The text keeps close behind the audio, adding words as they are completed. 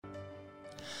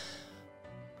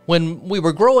When we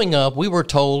were growing up, we were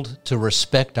told to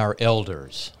respect our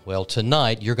elders. Well,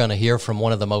 tonight you're going to hear from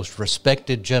one of the most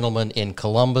respected gentlemen in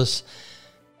Columbus,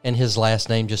 and his last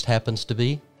name just happens to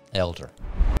be Elder.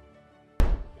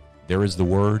 There is the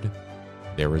Word,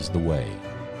 there is the way,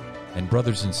 and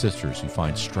brothers and sisters who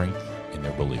find strength in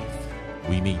their belief.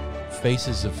 We meet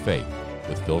Faces of Faith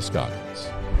with Phil Scoggins.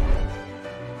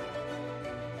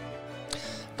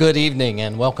 Good evening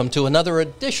and welcome to another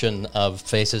edition of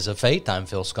Faces of Faith. I'm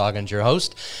Phil Scoggins, your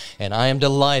host, and I am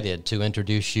delighted to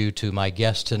introduce you to my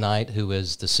guest tonight, who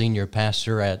is the senior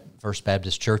pastor at First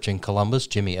Baptist Church in Columbus,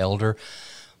 Jimmy Elder.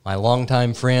 My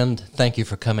longtime friend, thank you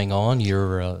for coming on.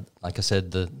 You're, like I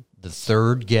said, the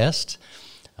third guest.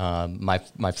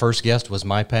 My first guest was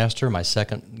my pastor. My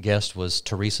second guest was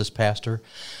Teresa's pastor.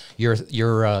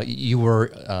 You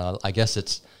were, I guess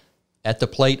it's at the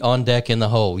plate, on deck, in the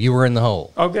hole. You were in the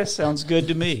hole. Oh, that sounds good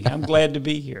to me. I'm glad to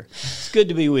be here. It's good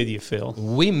to be with you, Phil.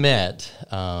 We met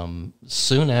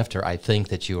soon after, I think,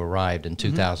 that you arrived in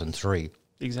 2003.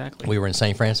 Exactly. We were in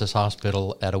St. Francis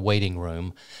Hospital at a waiting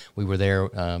room. We were there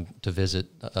to visit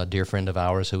a dear friend of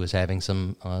ours who was having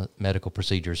some medical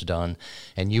procedures done,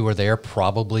 and you were there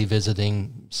probably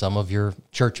visiting some of your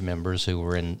church members who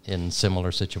were in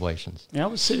similar situations. I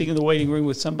was sitting in the waiting room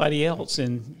with somebody else,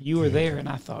 and you were there, and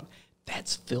I thought,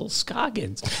 that's Phil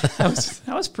Scoggins.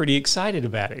 I was pretty excited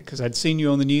about it because I'd seen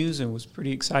you on the news and was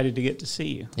pretty excited to get to see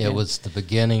you. It was the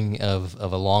beginning of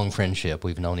a long friendship.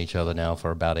 We've known each other now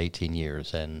for about 18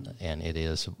 years, and it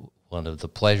is one of the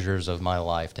pleasures of my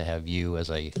life to have you as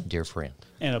a dear friend.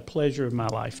 And a pleasure of my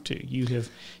life, too. You've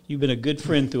been a good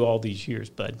friend through all these years,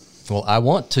 bud. Well, I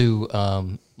want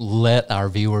to let our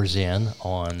viewers in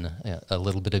on a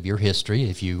little bit of your history.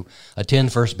 If you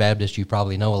attend First Baptist, you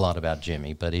probably know a lot about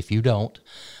Jimmy, but if you don't,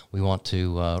 we want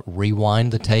to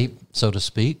rewind the tape, so to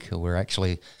speak. We're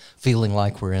actually feeling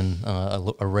like we're in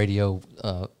a radio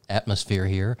atmosphere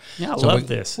here. Yeah, I love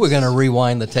this. We're going to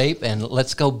rewind the tape, and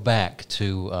let's go back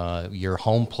to your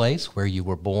home place where you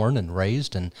were born and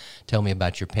raised, and tell me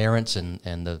about your parents and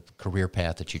the career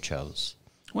path that you chose.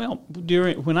 Well,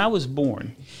 when I was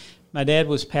born, my dad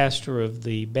was pastor of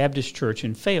the Baptist Church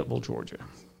in Fayetteville, Georgia,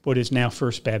 what is now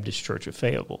First Baptist Church of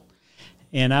Fayetteville.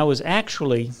 And I was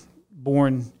actually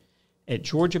born at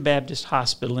Georgia Baptist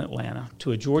Hospital in Atlanta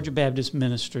to a Georgia Baptist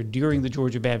minister during the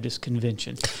Georgia Baptist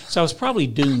Convention. So I was probably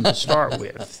doomed to start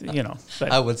with, But,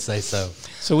 I would say so.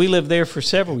 So we lived there for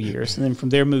several years, and then from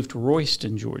there moved to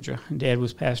Royston, Georgia. And Dad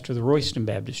was pastor of the Royston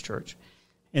Baptist Church.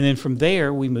 And then from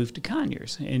there, we moved to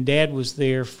Conyers, and Dad was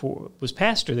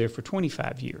pastor there for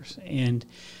 25 years. And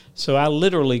so I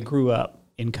literally grew up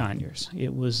in Conyers.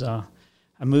 It was I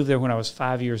moved there when I was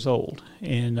 5 years old,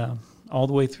 and all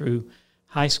the way through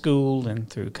high school and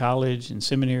through college and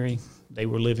seminary, they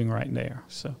were living right there.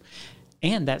 So,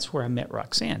 and that's where I met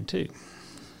Roxanne too.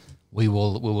 We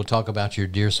will talk about your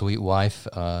dear sweet wife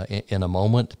in a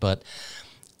moment, but.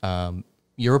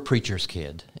 You're a preacher's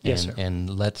kid, yes, sir. And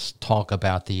let's talk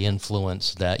about the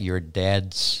influence that your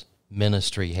dad's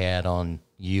ministry had on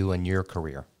you and your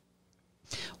career.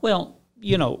 Well,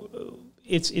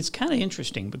 it's kind of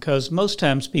interesting because most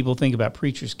times people think about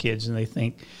preacher's kids and they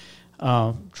think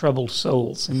troubled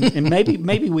souls, and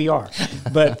maybe we are,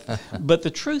 but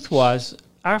the truth was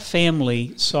our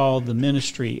family saw the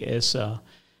ministry as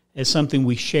something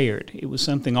we shared. It was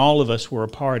something all of us were a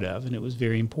part of, and it was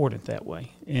very important that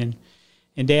way.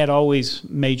 And Dad always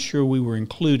made sure we were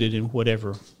included in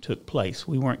whatever took place.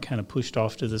 We weren't kind of pushed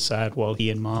off to the side while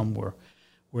he and Mom were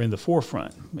in the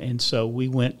forefront. And so we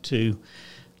went to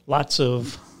lots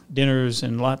of dinners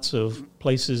and lots of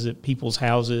places at people's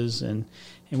houses, and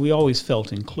we always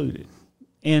felt included.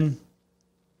 And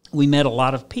we met a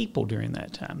lot of people during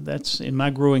that time. That's in my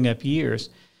growing up years,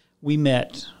 we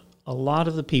met a lot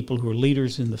of the people who are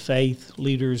leaders in the faith,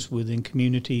 leaders within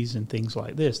communities and things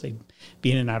like this. They'd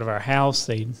be in and out of our house.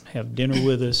 They'd have dinner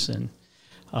with us. And,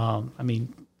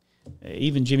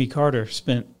 even Jimmy Carter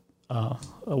spent a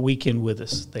weekend with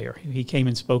us there. He came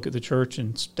and spoke at the church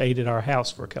and stayed at our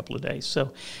house for a couple of days.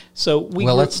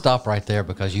 Let's stop right there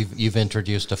because you've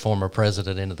introduced a former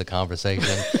president into the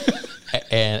conversation.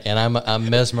 And I'm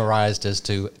mesmerized as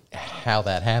to how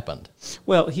that happened.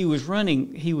 Well, he was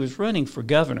running for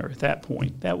governor at that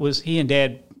point. He and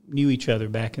Dad knew each other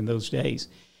back in those days,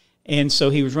 and so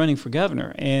he was running for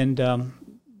governor. And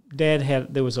Dad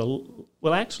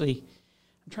actually,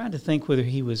 I'm trying to think whether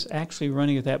he was actually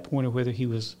running at that point or whether he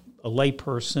was a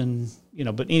layperson,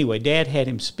 But anyway, Dad had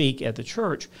him speak at the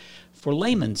church for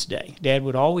Layman's Day. Dad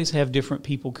would always have different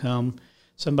people come.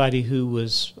 Somebody who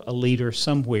was a leader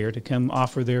somewhere to come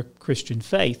offer their Christian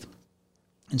faith.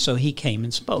 And so he came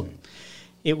and spoke.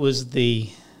 It was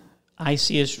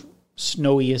iciest,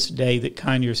 snowiest day that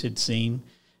Conyers had seen.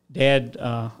 Dad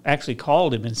actually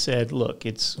called him and said, look,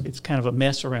 it's kind of a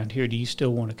mess around here. Do you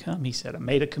still want to come? He said, I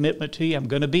made a commitment to you. I'm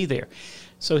going to be there.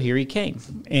 So here he came.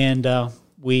 And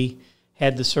we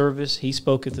had the service. He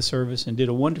spoke at the service and did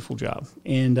a wonderful job.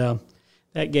 And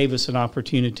that gave us an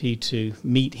opportunity to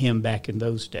meet him back in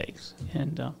those days.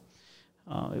 And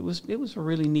it was a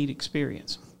really neat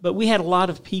experience. But we had a lot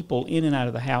of people in and out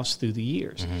of the house through the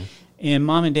years. Mm-hmm. And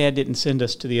Mom and Dad didn't send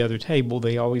us to the other table.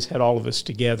 They always had all of us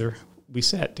together. We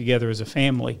sat together as a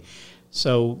family.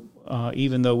 So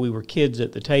even though we were kids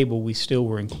at the table, we still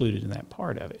were included in that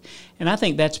part of it. And I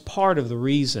think that's part of the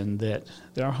reason that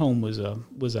our home was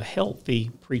a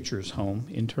healthy preacher's home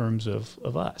in terms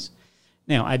of us.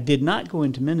 Now, I did not go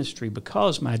into ministry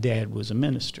because my dad was a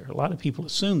minister. A lot of people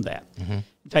assume that. Mm-hmm.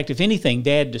 In fact, if anything,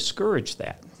 Dad discouraged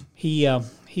that.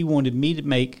 He wanted me to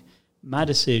make my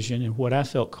decision and what I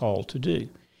felt called to do.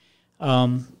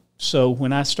 So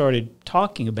when I started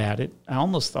talking about it, I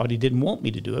almost thought he didn't want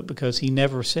me to do it because he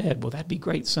never said, well, that'd be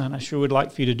great, son. I sure would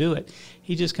like for you to do it.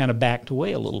 He just kind of backed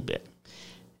away a little bit.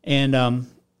 And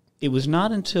it was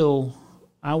not until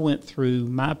I went through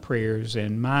my prayers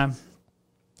and my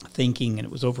thinking, and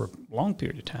it was over a long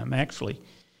period of time, actually,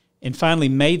 and finally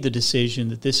made the decision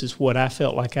that this is what I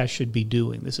felt like I should be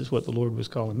doing. This is what the Lord was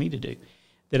calling me to do.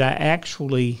 That I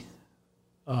actually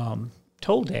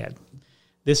told Dad,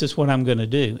 this is what I'm going to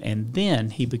do. And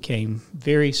then he became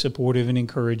very supportive and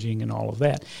encouraging and all of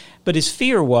that. But his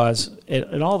fear was,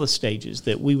 at all the stages,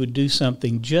 that we would do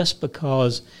something just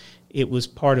because it was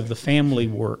part of the family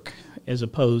work as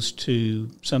opposed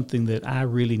to something that I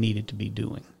really needed to be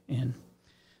doing. And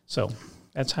so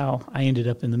that's how I ended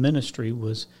up in the ministry,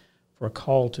 was for a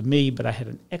call to me, but I had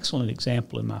an excellent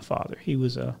example in my father. He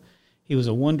was a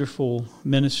wonderful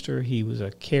minister. He was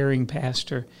a caring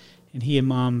pastor, and he and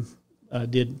Mom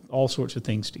did all sorts of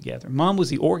things together. Mom was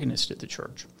the organist at the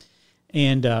church,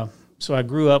 and so I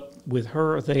grew up with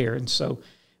her there, and so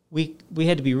we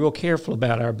had to be real careful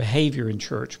about our behavior in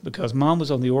church because Mom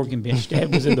was on the organ bench,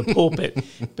 Dad was in the pulpit,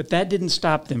 but that didn't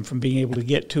stop them from being able to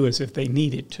get to us if they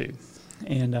needed to.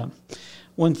 And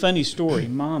one funny story,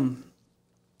 Mom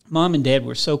and Dad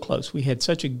were so close. We had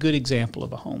such a good example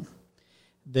of a home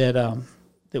that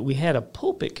we had a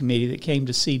pulpit committee that came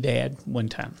to see Dad one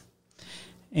time.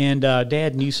 And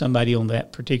Dad knew somebody on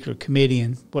that particular committee,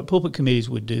 and what pulpit committees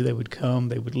would do, they would come,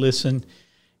 they would listen,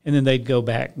 and then they'd go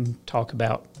back and talk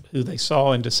about who they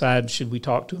saw and decide, should we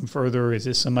talk to him further, or is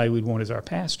this somebody we'd want as our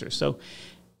pastor? So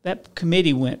that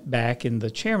committee went back, and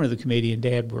the chairman of the committee and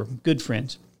Dad were good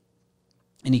friends.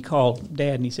 And he called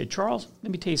Dad and he said, Charles,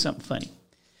 let me tell you something funny.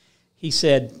 He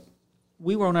said,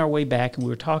 we were on our way back and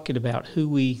we were talking about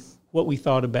what we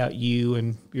thought about you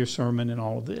and your sermon and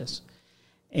all of this.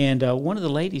 And one of the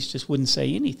ladies just wouldn't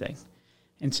say anything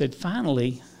and said,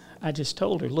 finally, I just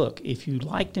told her, look, if you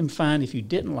liked him, fine. If you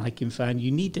didn't like him, fine. You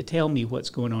need to tell me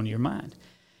what's going on in your mind.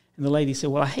 And the lady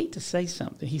said, well, I hate to say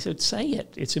something. He said, say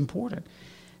it. It's important.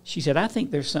 She said, I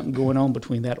think there's something going on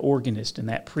between that organist and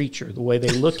that preacher, the way they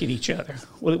look at each other.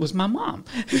 Well, it was my mom.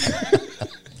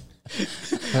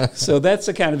 So that's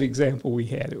the kind of example we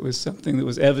had. It was something that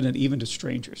was evident even to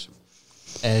strangers.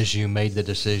 As you made the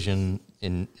decision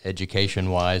in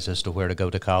education-wise as to where to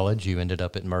go to college, you ended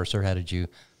up at Mercer. How did you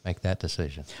make that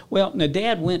decision? Well, now,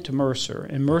 Dad went to Mercer,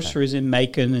 and Mercer is in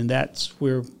Macon, and that's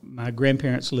where my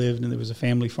grandparents lived, and there was a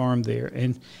family farm there.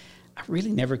 And I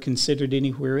really never considered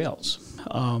anywhere else.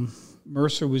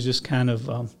 Mercer was just kind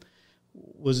of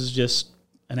was just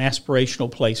an aspirational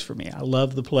place for me. I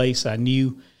loved the place. I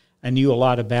knew a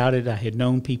lot about it. I had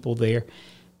known people there,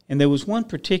 and there was one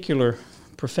particular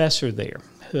professor there.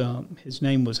 His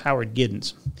name was Howard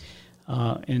Giddens,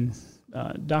 and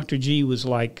Dr. G was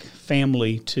like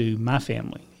family to my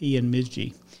family. He and Ms.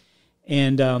 G,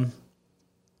 and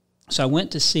so I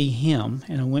went to see him,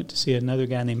 and I went to see another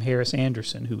guy named Harris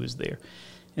Anderson who was there.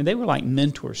 And they were like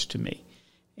mentors to me.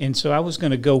 And so I was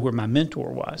going to go where my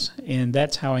mentor was, and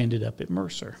that's how I ended up at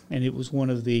Mercer. And it was one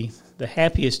of the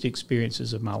happiest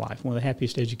experiences of my life, one of the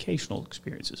happiest educational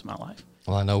experiences of my life.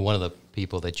 Well, I know one of the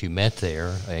people that you met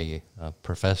there, a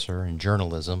professor in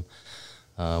journalism,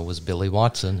 was Billy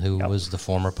Watson, who was the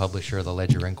former publisher of the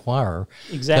Ledger Enquirer.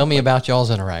 Exactly. Tell me about y'all's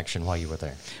interaction while you were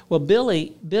there. Well,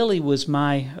 Billy was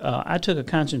I took a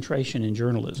concentration in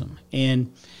journalism,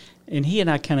 and he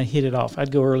and I kind of hit it off.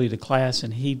 I'd go early to class,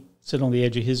 and he'd sit on the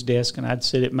edge of his desk, and I'd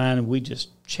sit at mine, and we'd just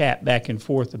chat back and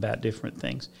forth about different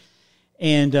things.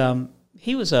 And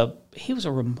he was a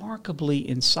remarkably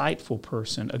insightful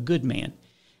person, a good man.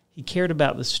 He cared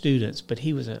about the students, but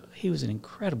he was an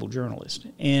incredible journalist,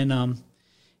 and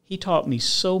he taught me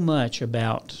so much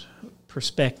about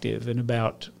perspective and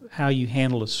about how you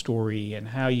handle a story and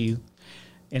how you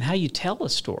tell a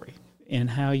story and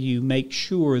how you make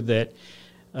sure that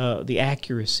the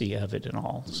accuracy of it and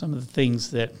all. Some of the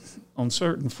things that on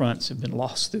certain fronts have been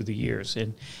lost through the years,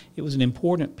 and it was an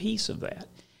important piece of that.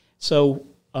 So,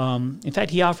 in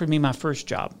fact, he offered me my first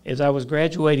job. As I was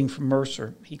graduating from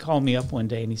Mercer, he called me up one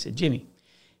day and he said, Jimmy,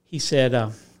 he said,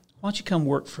 why don't you come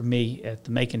work for me at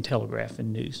the Macon Telegraph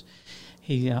and News?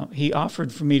 He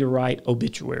offered for me to write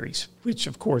obituaries, which,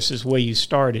 of course, is the way you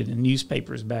started in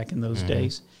newspapers back in those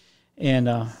days. And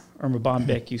Irma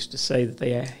Bombeck used to say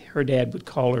that her dad would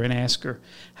call her and ask her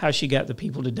how she got the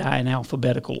people to die in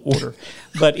alphabetical order.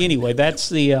 But anyway, that's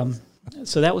the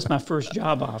so that was my first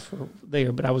job offer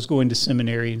there. But I was going to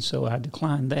seminary, and so I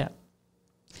declined that.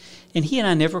 And he and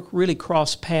I never really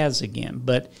crossed paths again.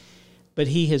 But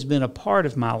he has been a part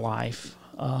of my life.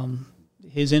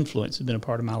 His influence has been a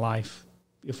part of my life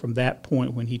from that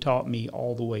point when he taught me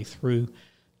all the way through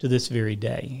to this very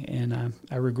day. And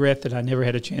I regret that I never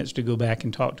had a chance to go back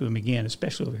and talk to him again,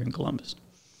 especially over here in Columbus.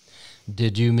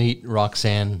 Did you meet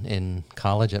Roxanne in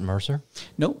college at Mercer?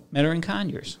 Nope, met her in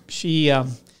Conyers. She,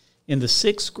 in the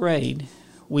 6th grade,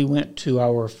 we went to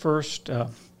our first,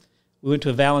 we went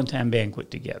to a Valentine banquet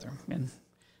together. And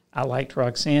I liked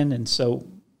Roxanne, and so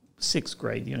 6th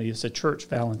grade, it's a church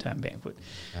Valentine banquet.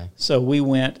 Okay. So we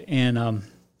went, and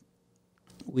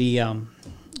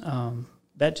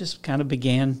that just kind of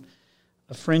began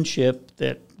a friendship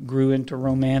that grew into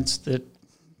romance that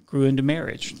grew into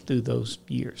marriage through those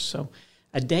years. So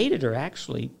I dated her,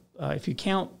 actually. If you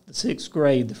count the 6th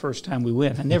grade, the first time we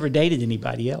went, I never dated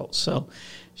anybody else. So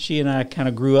she and I kind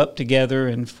of grew up together,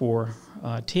 and for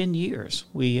 10 years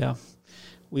we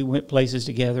went places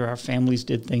together. Our families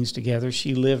did things together.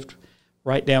 She lived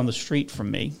right down the street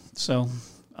from me, so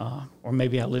or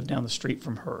maybe I lived down the street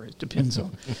from her. It depends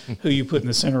on who you put in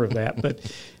the center of that.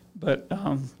 But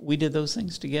we did those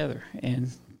things together.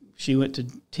 And she went to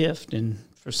Tift and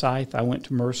Forsyth. I went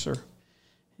to Mercer.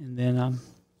 And then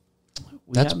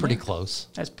that's pretty close.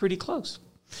 That's pretty close.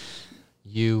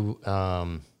 You,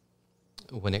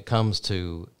 when it comes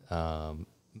to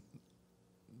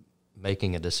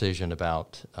making a decision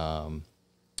about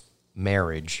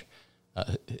marriage,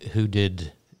 who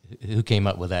came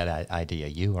up with that idea,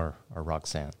 you or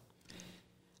Roxanne?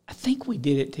 I think we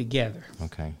did it together.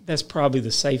 Okay. That's probably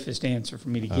the safest answer for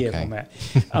me to give on that.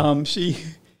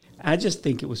 I just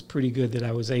think it was pretty good that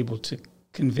I was able to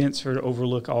convince her to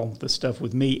overlook all the stuff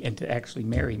with me and to actually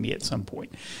marry me at some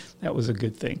point. That was a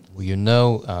good thing.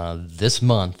 Well, this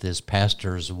month is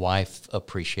Pastor's Wife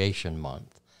Appreciation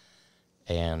Month,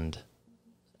 and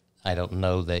I don't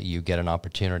know that you get an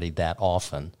opportunity that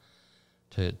often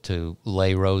to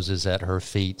lay roses at her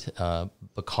feet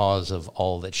because of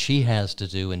all that she has to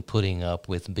do in putting up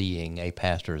with being a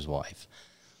pastor's wife.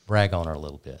 Brag on her a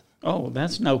little bit. Oh,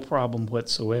 that's no problem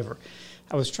whatsoever.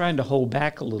 I was trying to hold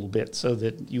back a little bit so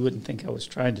that you wouldn't think I was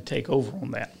trying to take over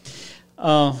on that.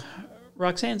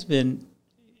 Roxanne's been,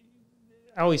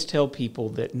 I always tell people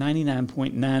that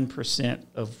 99.9%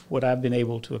 of what I've been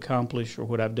able to accomplish or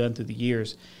what I've done through the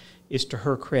years is to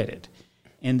her credit,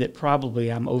 and that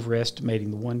probably I'm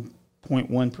overestimating the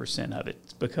 1.1% of it,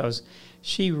 because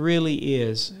she really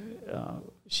is,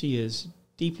 she is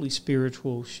deeply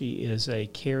spiritual. She is a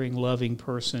caring, loving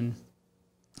person.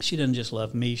 She doesn't just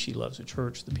love me. She loves the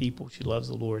church, the people. She loves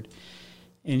the Lord.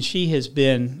 And she has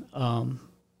been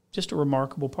just a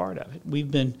remarkable part of it.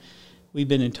 We've been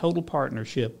in total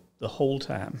partnership the whole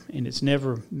time, and it's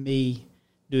never me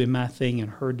doing my thing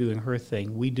and her doing her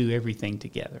thing. We do everything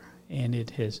together, and it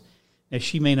has. Now,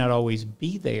 she may not always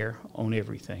be there on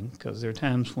everything, because there are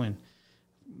times when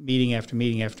meeting after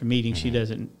meeting after meeting, she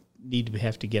doesn't need to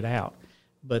have to get out.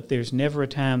 But there's never a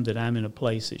time that I'm in a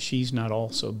place that she's not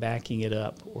also backing it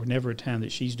up, or never a time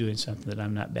that she's doing something that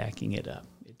I'm not backing it up.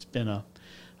 It's been a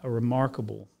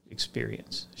remarkable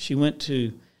experience. She went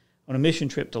on a mission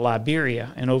trip to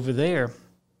Liberia, and over there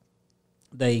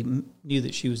they knew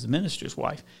that she was the minister's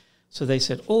wife. So they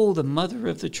said, "Oh, the mother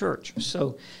of the church."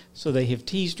 So they have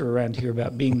teased her around here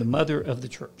about being the mother of the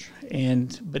church.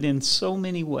 But in so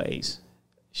many ways,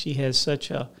 she has such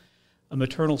a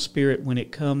maternal spirit when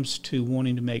it comes to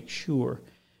wanting to make sure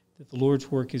that the Lord's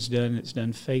work is done, it's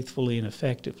done faithfully and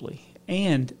effectively.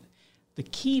 And the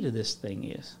key to this thing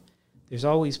is there's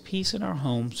always peace in our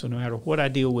home, so no matter what I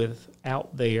deal with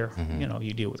out there,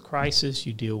 you deal with crisis,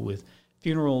 you deal with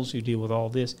funerals, you deal with all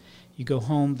this, you go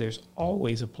home, there's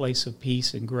always a place of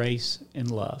peace and grace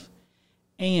and love.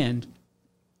 And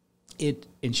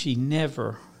she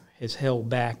never has held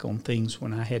back on things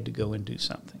when I had to go and do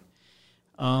something.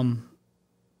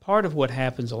 part of what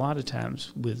happens a lot of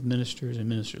times with ministers and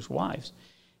ministers' wives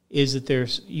is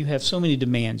that you have so many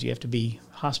demands. You have to be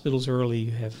hospitals early,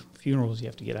 you have funerals, you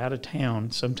have to get out of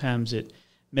town. Sometimes it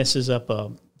messes up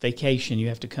a vacation, you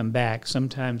have to come back.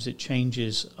 Sometimes it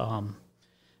changes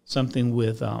something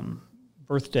with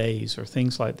birthdays or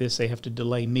things like this. They have to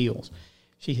delay meals.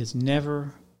 She has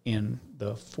never, in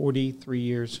the 43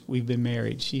 years we've been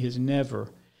married, she has never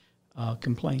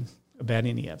complained about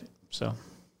any of it. So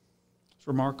it's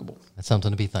remarkable. That's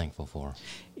something to be thankful for.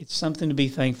 It's something to be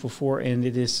thankful for, and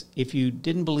it is, if you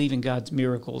didn't believe in God's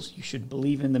miracles, you should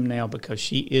believe in them now, because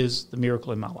she is the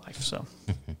miracle in my life. So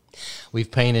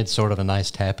we've painted sort of a nice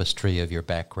tapestry of your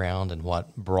background and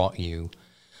what brought you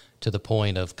to the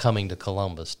point of coming to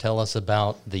Columbus. Tell us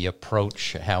about the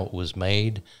approach, how it was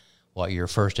made, what your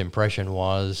first impression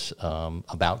was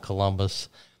about Columbus,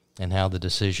 and how the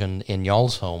decision in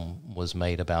y'all's home was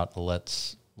made about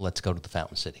let's go to the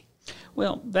Fountain City.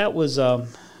 Well, that was,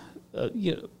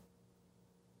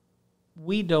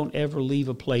 we don't ever leave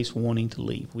a place wanting to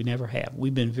leave. We never have.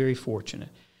 We've been very fortunate.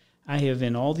 I have,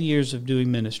 in all the years of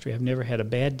doing ministry, I've never had a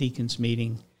bad deacons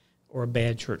meeting or a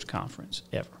bad church conference,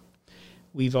 ever.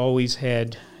 We've always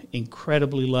had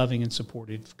incredibly loving and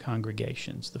supportive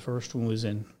congregations. The first one was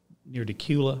near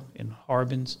Decula in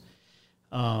Harbins,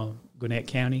 Gwinnett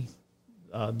County.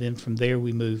 Then from there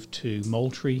we moved to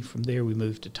Moultrie. From there we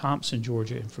moved to Thompson,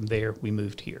 Georgia. And from there we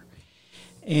moved here.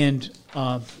 And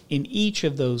in each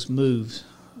of those moves,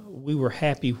 we were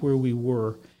happy where we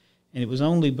were. And it was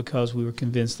only because we were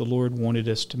convinced the Lord wanted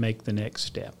us to make the next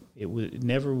step. It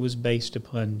never was based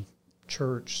upon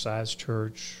church, size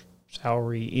church,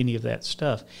 salary, any of that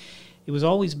stuff. It was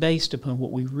always based upon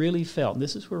what we really felt. And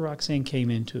this is where Roxanne came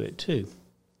into it too.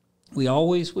 We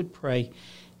always would pray,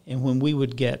 and when we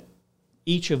would get,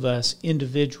 each of us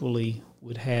individually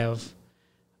would have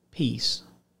peace,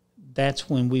 that's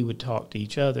when we would talk to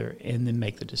each other and then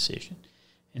make the decision.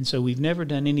 And so we've never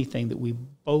done anything that we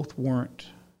both weren't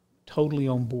totally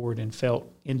on board and felt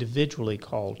individually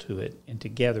called to it, and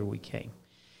together we came.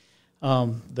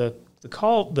 The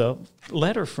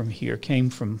letter from here came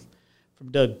from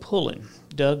Doug Pullen.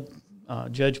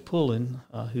 Judge Pullen,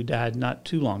 who died not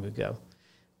too long ago,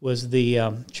 was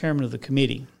the chairman of the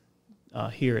committee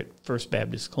here at First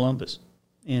Baptist Columbus.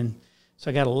 And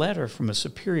so I got a letter from a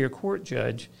Superior Court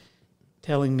judge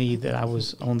telling me that I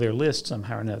was on their list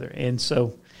somehow or another. And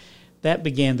so that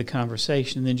began the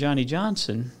conversation. And then Johnny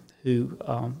Johnson, who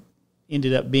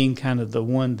ended up being kind of the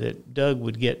one that Doug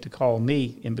would get to call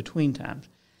me in between times.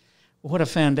 Well, what I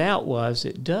found out was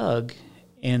that Doug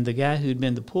and the guy who'd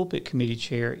been the pulpit committee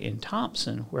chair in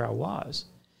Thompson, where I was,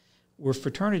 were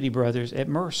fraternity brothers at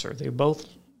Mercer. They're both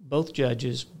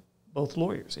judges, both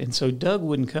lawyers. And so Doug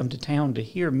wouldn't come to town to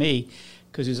hear me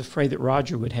because he was afraid that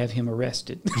Roger would have him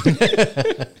arrested.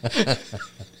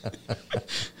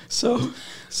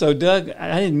 So Doug,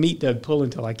 I didn't meet Doug Pull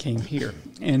until I came here.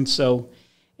 And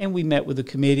we met with the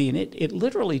committee, and it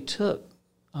literally took,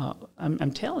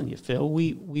 I'm telling you, Phil,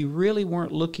 we really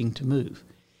weren't looking to move.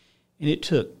 And it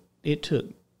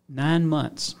took 9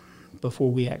 months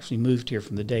before we actually moved here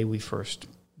from the day we first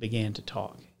began to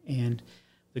talk. And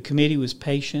the committee was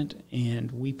patient,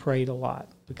 and we prayed a lot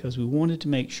because we wanted to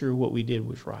make sure what we did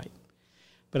was right.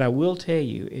 But I will tell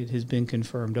you, it has been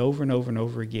confirmed over and over and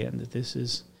over again that this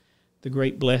is the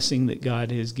great blessing that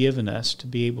God has given us to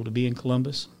be able to be in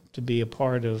Columbus, to be a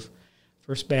part of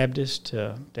First Baptist,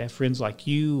 to have friends like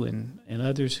you and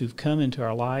others who've come into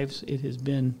our lives. It has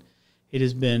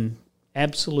been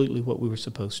absolutely what we were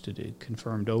supposed to do,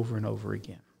 confirmed over and over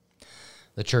again.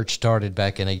 The church started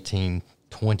back in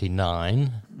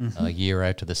 1829, a year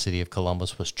after the city of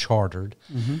Columbus was chartered.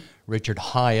 Mm-hmm. Richard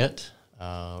Hyatt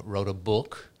wrote a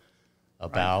book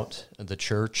about the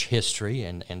church history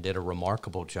and did a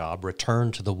remarkable job.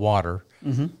 Return to the Water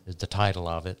is the title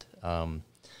of it.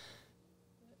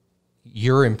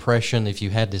 Your impression, if you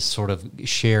had to sort of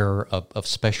share a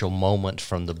special moment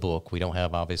from the book, we don't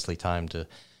have obviously time to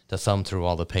thumb through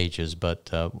all the pages,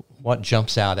 but what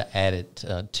jumps out at it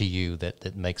to you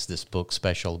that makes this book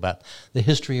special about the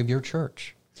history of your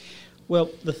church? Well,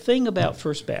 the thing about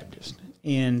First Baptist,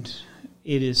 and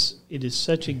it is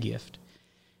such a gift,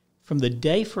 from the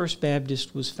day First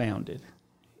Baptist was founded,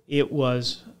 it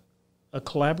was a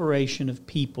collaboration of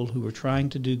people who were trying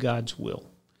to do God's will.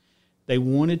 They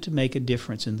wanted to make a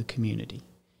difference in the community.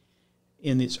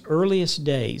 In its earliest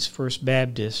days, First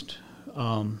Baptist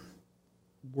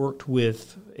worked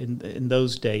with, in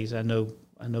those days, I know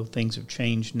things have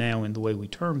changed now in the way we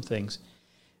term things,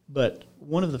 but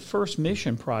one of the first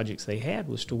mission projects they had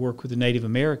was to work with the Native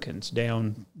Americans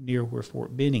down near where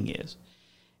Fort Benning is.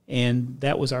 And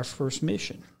that was our first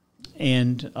mission.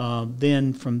 And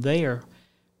then from there,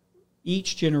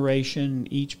 each generation,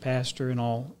 each pastor and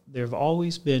all, there have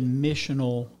always been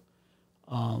missional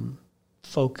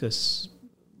focus.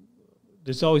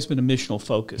 There's always been a missional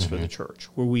focus for the church,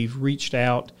 where we've reached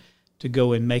out to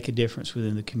go and make a difference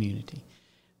within the community.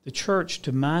 The church,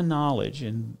 to my knowledge,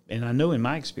 and I know in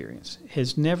my experience,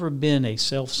 has never been a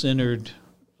self-centered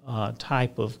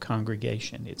type of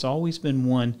congregation. It's always been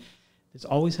one that's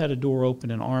always had a door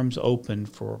open and arms open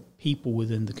for people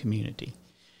within the community.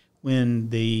 When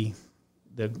the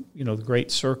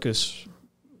great circus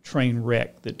train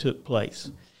wreck that took place,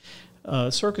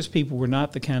 circus people were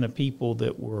not the kind of people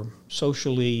that were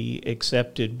socially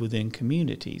accepted within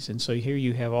communities, and so here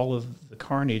you have all of the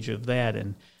carnage of that.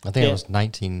 And I think it was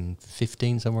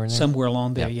 1915, somewhere in there. Somewhere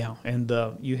along there, yeah. And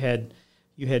you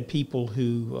had people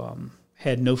who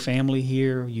had no family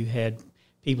here. You had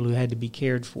people who had to be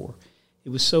cared for. It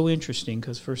was so interesting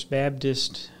because First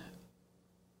Baptist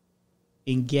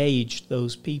engaged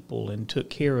those people and took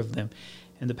care of them.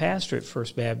 And the pastor at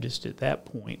First Baptist at that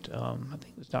point, I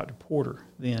think it was Dr. Porter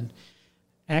then,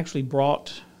 actually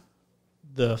brought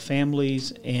the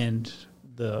families and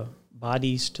the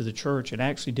bodies to the church and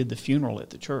actually did the funeral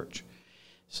at the church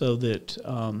so that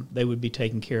they would be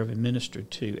taken care of and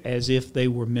ministered to as if they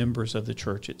were members of the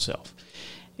church itself.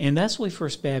 And that's the way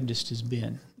First Baptist has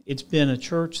been. It's been a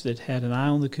church that had an eye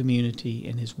on the community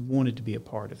and has wanted to be a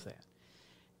part of that.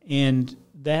 And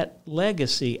that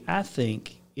legacy, I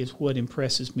think, is what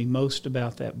impresses me most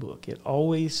about that book. It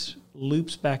always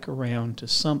loops back around to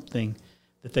something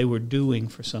that they were doing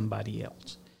for somebody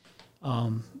else.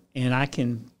 And I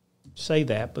can say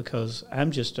that because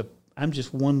I'm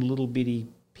just one little bitty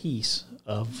piece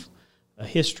of a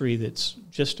history that's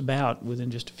just about, within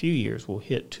just a few years, will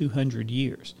hit 200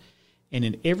 years. And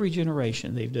in every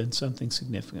generation, they've done something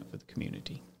significant for the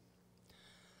community.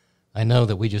 I know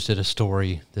that we just did a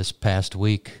story this past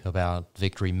week about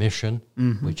Victory Mission,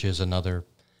 which is another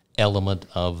element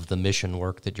of the mission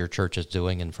work that your church is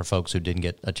doing. And for folks who didn't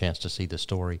get a chance to see the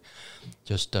story,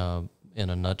 just in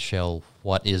a nutshell,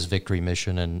 what is Victory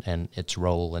Mission and its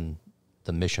role in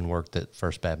the mission work that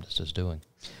First Baptist is doing?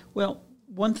 Well,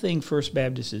 one thing First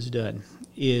Baptist has done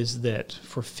is that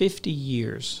for 50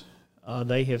 years,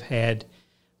 they have had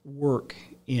work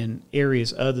in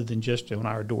areas other than just on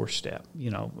our doorstep. You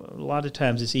know, a lot of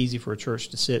times it's easy for a church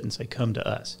to sit and say, come to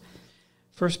us.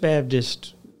 First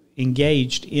Baptist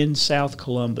engaged in South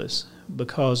Columbus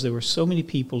because there were so many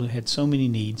people who had so many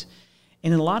needs,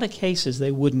 and in a lot of cases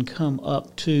they wouldn't come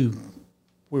up to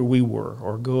where we were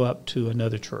or go up to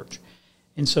another church.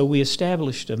 And so we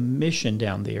established a mission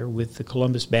down there with the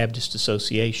Columbus Baptist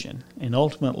Association, and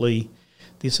ultimately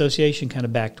the association kind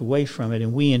of backed away from it,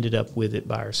 and we ended up with it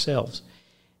by ourselves.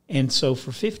 And so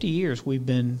for 50 years we've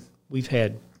done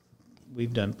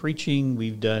preaching,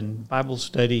 we've done Bible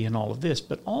study and all of this,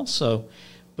 but also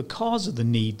because of the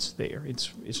needs there,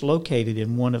 it's located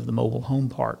in one of the mobile home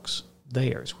parks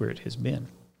there is where it has been.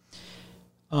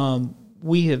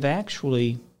 We have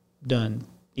actually done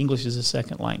English as a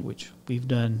second language. We've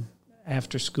done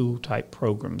after-school type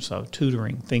programs,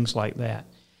 tutoring, things like that.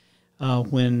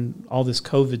 When all this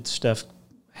COVID stuff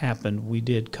happened, we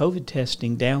did COVID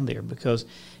testing down there because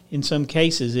in some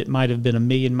cases it might have been 1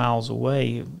 million miles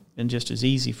away and just as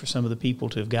easy for some of the people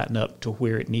to have gotten up to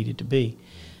where it needed to be.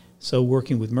 So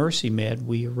working with Mercy Med,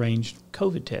 we arranged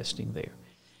COVID testing there.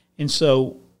 And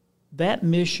so that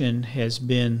mission has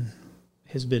been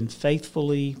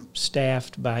faithfully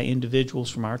staffed by individuals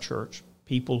from our church,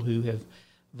 people who have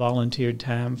volunteered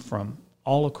time from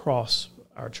all across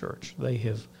our church.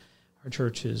 Our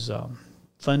church has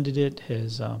funded it,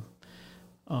 has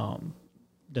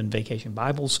done vacation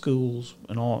Bible schools,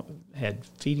 and all, had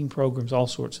feeding programs, all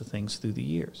sorts of things through the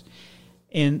years.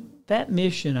 And that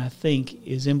mission, I think,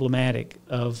 is emblematic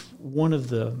of one of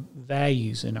the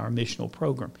values in our missional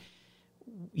program.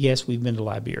 Yes, we've been to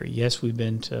Liberia. Yes, we've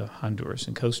been to Honduras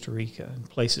and Costa Rica and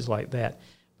places like that.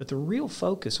 But the real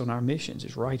focus on our missions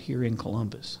is right here in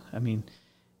Columbus. I mean,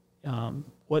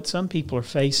 what some people are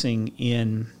facing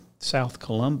in South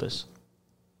Columbus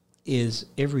is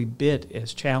every bit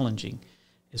as challenging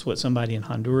as what somebody in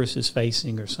Honduras is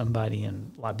facing or somebody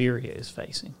in Liberia is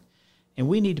facing. And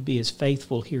we need to be as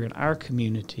faithful here in our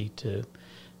community to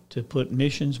put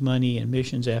missions money and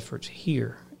missions efforts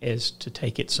here as to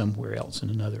take it somewhere else in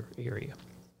another area.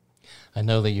 I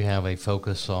know that you have a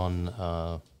focus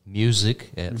on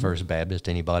music at First Baptist.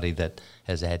 Anybody that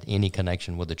has had any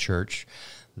connection with the church,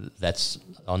 that's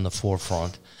on the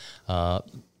forefront.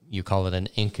 You call it an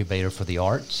incubator for the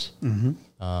arts.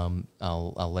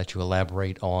 I'll let you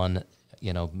elaborate on,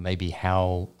 maybe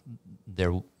how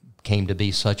there came to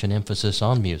be such an emphasis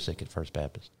on music at First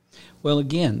Baptist? Well,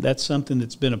 again, that's something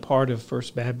that's been a part of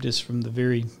First Baptist from the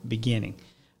very beginning.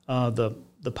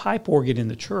 The pipe organ in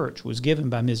the church was given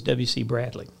by Ms. W.C.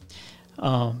 Bradley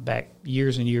back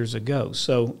years and years ago.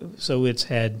 So it's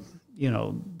had,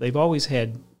 they've always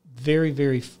had very,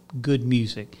 very good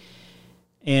music.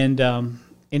 And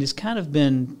it's kind of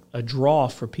been a draw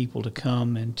for people to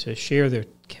come and to share their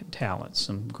talents.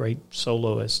 Some great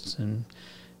soloists and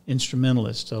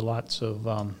instrumentalists, lots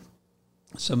of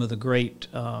some of the great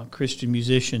Christian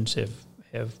musicians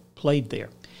have played there.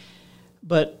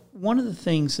 But one of the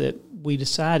things that we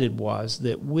decided was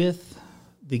that with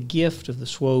the gift of the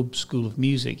Swobe School of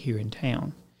Music here in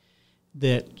town,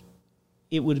 that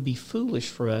it would be foolish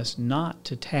for us not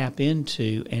to tap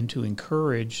into and to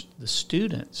encourage the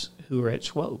students who are at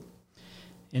Swobe.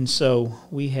 And so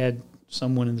we had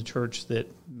someone in the church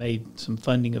that made some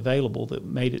funding available that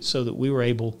made it so that we were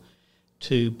able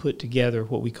to put together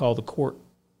what we call the Court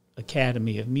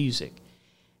Academy of Music.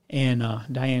 And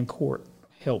Diane Court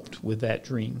helped with that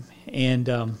dream.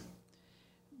 And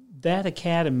that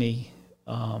academy,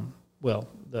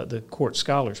 the Court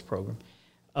Scholars Program,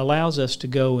 allows us to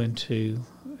go and to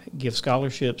give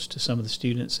scholarships to some of the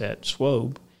students at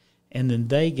Swobe, and then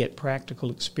they get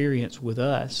practical experience with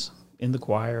us in the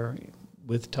choir,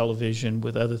 with television,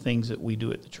 with other things that we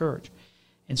do at the church.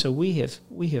 And so we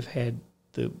have had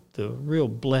the real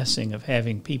blessing of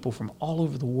having people from all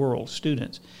over the world,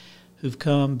 students, who've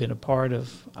come, been a part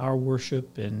of our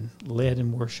worship and led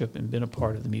in worship and been a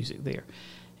part of the music there.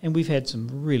 And we've had some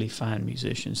really fine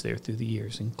musicians there through the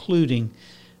years, including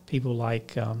people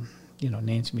like,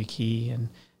 Nancy McKee and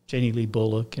Janie Lee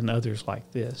Bullock and others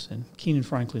like this. And Keenan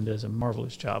Franklin does a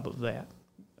marvelous job of that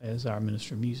as our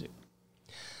minister of music.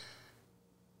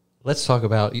 Let's talk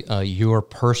about your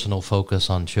personal focus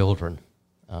on children,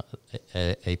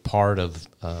 a part of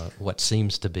what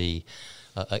seems to be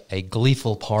a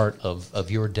gleeful part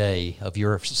of your day, of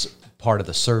your part of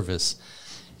the service,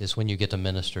 is when you get to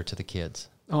minister to the kids.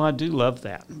 Oh, I do love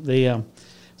that.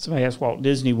 Somebody asked Walt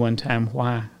Disney one time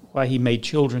why he made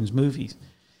children's movies.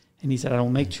 And he said, I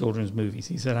don't make children's movies.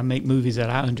 He said, I make movies that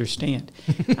I understand.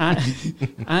 I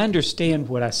understand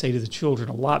what I say to the children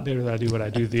a lot better than I do what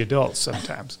I do to the adults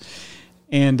sometimes.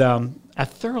 And I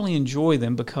thoroughly enjoy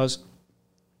them because,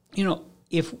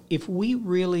 if we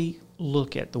really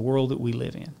look at the world that we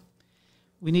live in,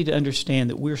 we need to understand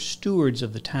that we're stewards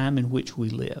of the time in which we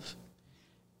live.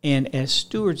 And as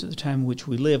stewards of the time in which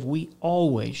we live, we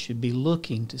always should be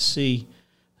looking to see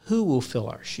who will fill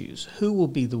our shoes, who will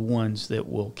be the ones that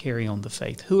will carry on the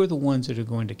faith, who are the ones that are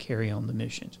going to carry on the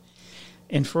missions.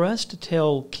 And for us to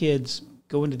tell kids,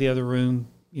 go into the other room,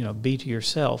 be to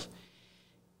yourself,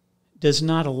 does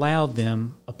not allow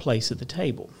them a place at the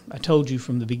table. I told you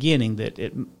from the beginning that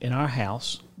in our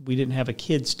house, we didn't have a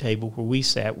kids' table where we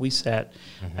sat.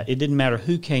 It didn't matter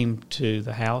who came to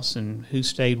the house and who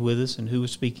stayed with us and who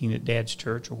was speaking at Dad's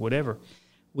church or whatever.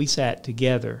 We sat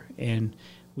together and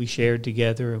we shared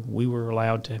together. We were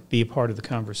allowed to be a part of the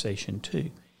conversation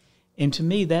too. And to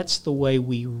me, that's the way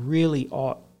we really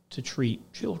ought to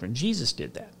treat children. Jesus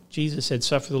did that. Jesus said,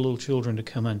 suffer the little children to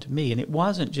come unto me. And it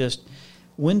wasn't just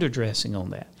window dressing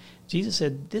on that. Jesus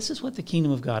said, this is what the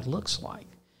kingdom of God looks like.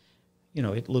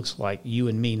 It looks like you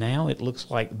and me now. It looks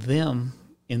like them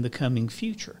in the coming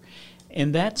future.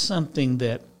 And that's something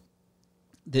that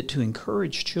to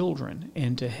encourage children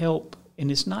and to help, and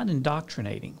it's not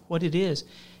indoctrinating. What it is,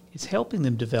 it's helping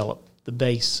them develop the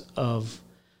base of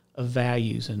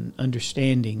values and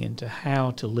understanding into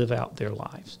how to live out their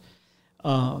lives.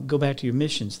 Go back to your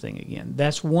missions thing again.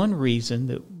 That's one reason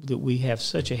that we have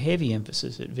such a heavy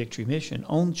emphasis at Victory Mission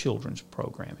on children's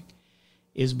programming,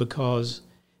 is because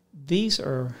these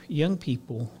are young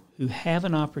people who have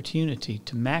an opportunity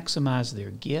to maximize their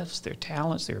gifts, their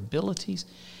talents, their abilities,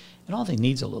 and all they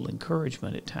need is a little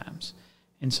encouragement at times.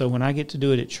 And so when I get to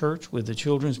do it at church with the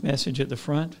children's message at the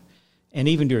front, and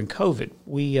even during COVID,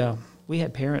 we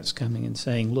had parents coming and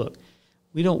saying, look,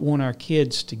 we don't want our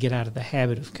kids to get out of the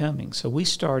habit of coming. So we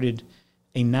started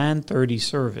a 9:30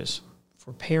 service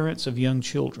for parents of young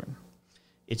children.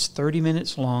 It's 30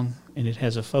 minutes long, and it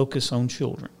has a focus on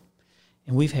children.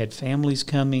 And we've had families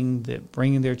coming that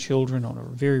bringing their children on a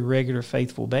very regular,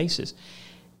 faithful basis.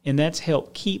 And that's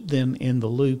helped keep them in the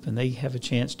loop, and they have a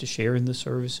chance to share in the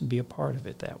service and be a part of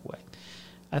it that way.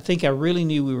 I think I really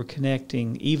knew we were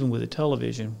connecting even with the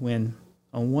television when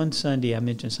on one Sunday I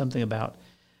mentioned something about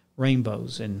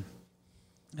rainbows and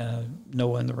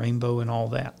Noah and the rainbow and all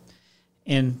that.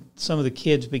 And some of the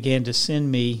kids began to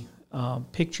send me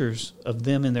pictures of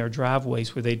them in their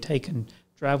driveways where they'd taken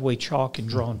driveway chalk and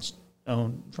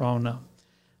drawn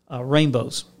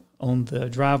rainbows on the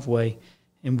driveway,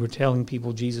 and we're telling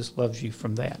people Jesus loves you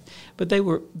from that. But they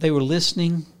were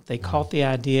listening, they caught the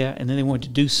idea, and then they wanted to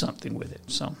do something with it.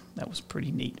 So that was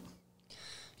pretty neat.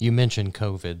 You mentioned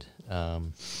COVID.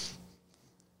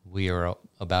 We are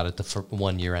about at the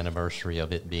 1 year anniversary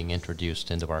of it being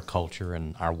introduced into our culture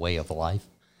and our way of life,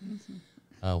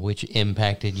 which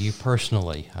impacted you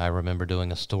personally. I remember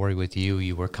doing a story with you.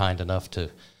 You were kind enough to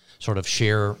sort of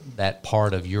share that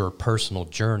part of your personal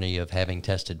journey of having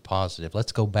tested positive.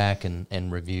 Let's go back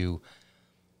and review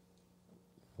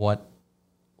what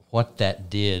that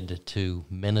did to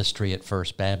ministry at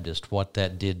First Baptist, what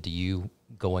that did to you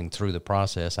going through the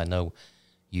process. I know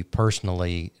you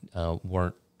personally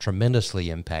weren't tremendously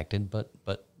impacted, but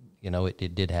you know,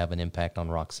 it did have an impact on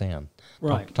Roxanne.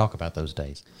 Right. Talk about those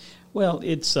days. Well,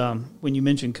 it's when you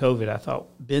mentioned COVID, I thought,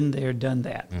 been there, done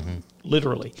that,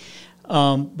 literally.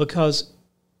 Because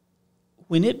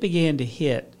when it began to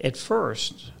hit at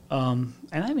first, and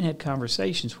I even had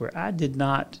conversations where I did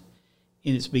not,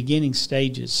 in its beginning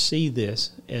stages, see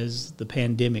this as the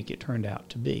pandemic it turned out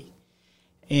to be.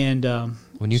 And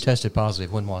when you tested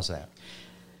positive, when was that?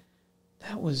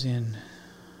 That was in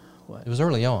what? It was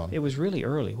early on. It was really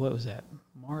early. What was that?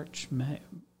 March, May,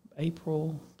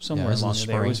 April, somewhere along along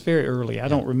there. It was very early. I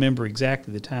don't remember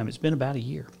exactly the time. It's been about a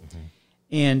year.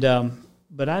 And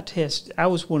but I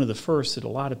was one of the first that a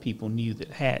lot of people knew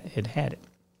that had it.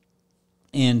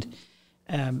 And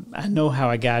I know how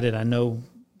I got it. I know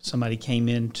somebody came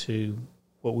into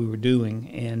what we were doing,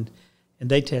 and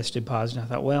they tested positive. I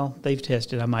thought, well, they've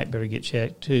tested. I might better get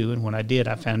checked too. And when I did,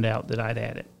 I found out that I'd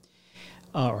had it,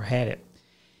 or had it.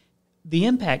 The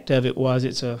impact of it was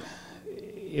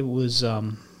it was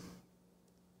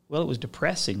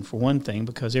depressing for one thing,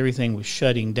 because everything was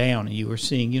shutting down, and you were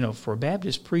seeing, for a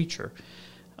Baptist preacher,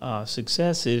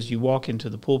 success is you walk into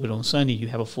the pulpit on Sunday, you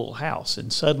have a full house,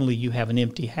 and suddenly you have an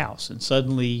empty house, and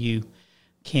suddenly you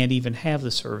can't even have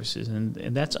the services, and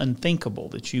that's unthinkable,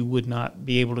 that you would not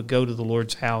be able to go to the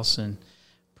Lord's house and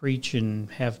preach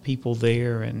and have people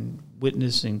there and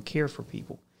witness and care for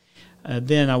people.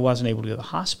 Then I wasn't able to go to the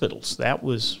hospitals. That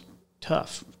was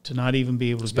tough, to not even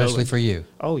be able to go. Especially for you.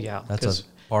 Oh, yeah. That's a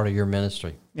part of your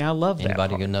ministry. Yeah, I love that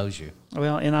Anybody part. who knows you.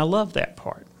 Well, and I love that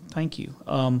part. Thank you.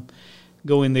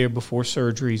 Go in there before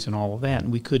surgeries and all of that,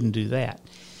 and we couldn't do that.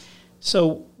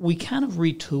 So we kind of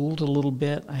retooled a little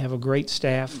bit. I have a great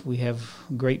staff. We have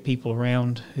great people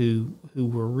around who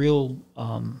were real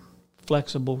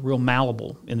flexible, real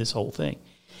malleable in this whole thing.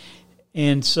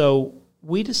 And so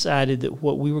we decided that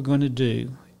what we were going to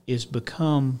do is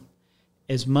become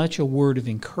as much a word of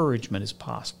encouragement as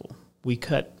possible. We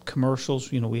cut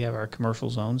commercials. We have our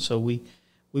commercial zone, so we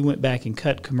went back and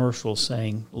cut commercials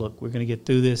saying, look, we're going to get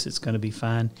through this. It's going to be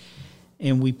fine.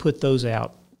 And we put those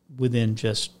out within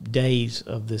just days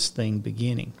of this thing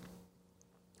beginning.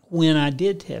 When I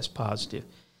did test positive,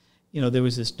 there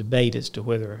was this debate as to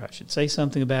whether I should say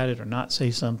something about it or not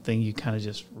say something. You kind of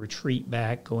just retreat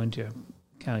back, go into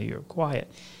kind of your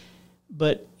quiet.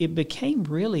 But it became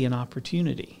really an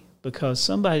opportunity, because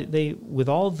with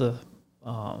all the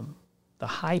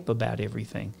hype about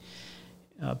everything,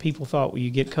 people thought, well,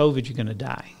 you get COVID, you're going to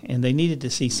die. And they needed to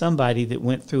see somebody that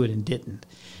went through it and didn't.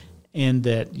 And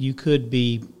that you could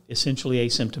be essentially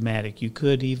asymptomatic. You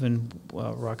could even,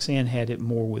 Roxanne had it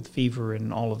more with fever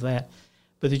and all of that,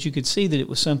 but that you could see that it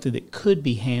was something that could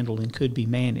be handled and could be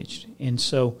managed. And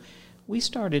so we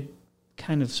started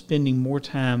kind of spending more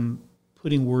time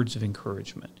putting words of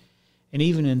encouragement. And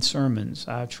even in sermons,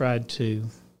 I tried to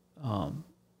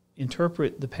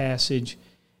interpret the passage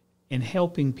and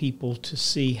helping people to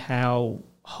see how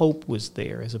hope was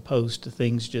there, as opposed to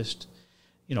things just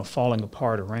falling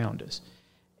apart around us.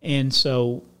 And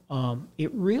so it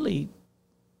really,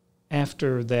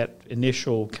 after that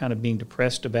initial kind of being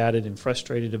depressed about it and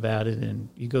frustrated about it, and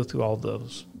you go through all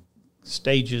those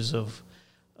stages of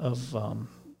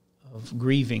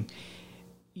grieving,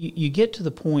 you get to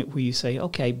the point where you say,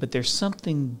 okay, but there's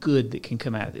something good that can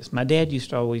come out of this. My dad used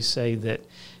to always say that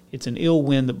it's an ill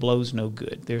wind that blows no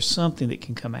good. There's something that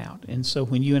can come out. And so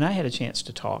when you and I had a chance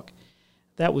to talk,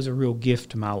 that was a real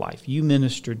gift to my life. You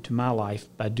ministered to my life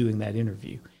by doing that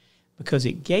interview, because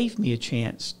it gave me a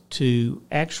chance to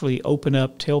actually open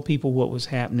up, tell people what was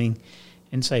happening,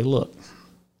 and say, look,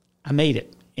 I made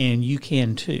it, and you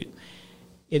can too.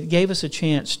 It gave us a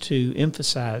chance to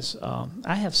emphasize,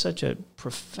 I have such a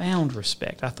profound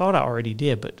respect. I thought I already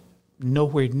did, but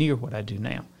nowhere near what I do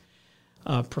now.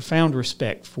 Profound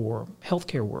respect for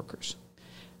healthcare workers,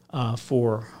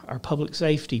 for our public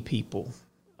safety people,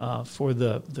 for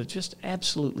the just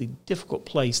absolutely difficult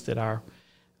place that our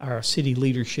city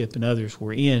leadership and others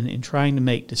were in trying to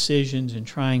make decisions and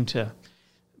trying to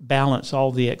balance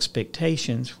all the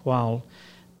expectations while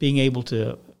being able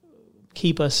to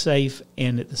keep us safe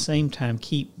and at the same time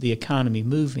keep the economy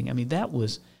moving. I mean,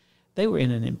 they were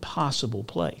in an impossible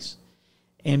place.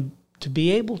 And to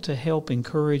be able to help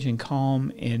encourage and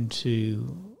calm and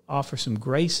to offer some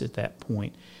grace at that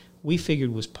point, we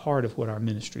figured was part of what our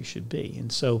ministry should be.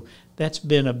 And so that's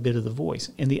been a bit of the voice.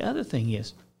 And the other thing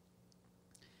is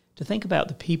to think about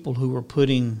the people who were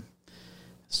putting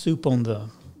soup on the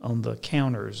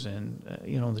counters and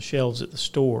on the shelves at the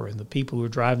store, and the people who are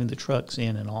driving the trucks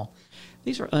in and all.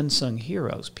 These are unsung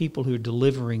heroes, people who are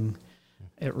delivering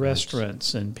at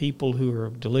restaurants and people who are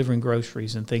delivering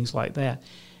groceries and things like that.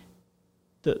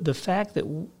 The fact that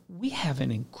we have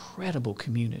an incredible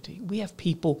community. We have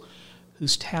people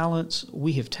whose talents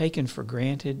we have taken for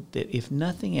granted, that if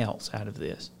nothing else out of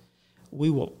this, we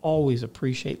will always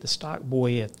appreciate the stock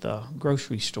boy at the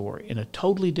grocery store in a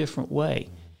totally different way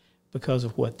because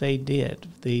of what they did.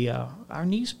 Our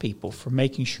news people for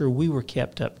making sure we were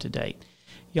kept up to date.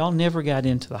 Y'all never got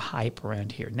into the hype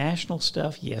around here. National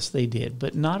stuff, yes, they did,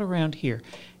 but not around here.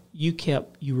 You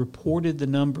reported the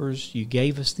numbers, you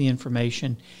gave us the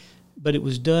information, but it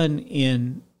was done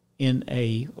in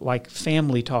a, like,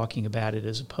 family talking about it,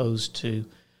 as opposed to,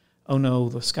 oh no,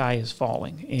 the sky is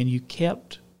falling. And you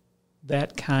kept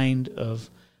that kind of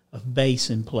base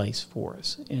in place for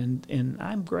us. And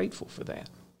I'm grateful for that.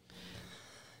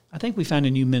 I think we found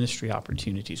a new ministry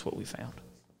opportunity is what we found.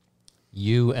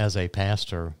 You as a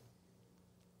pastor,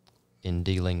 in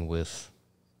dealing with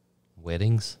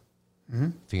weddings,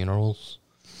 funerals,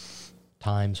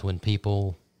 times when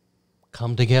people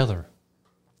come together.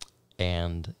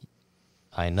 And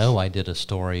I know I did a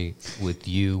story with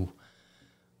you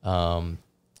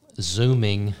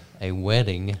Zooming a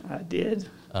wedding. I did.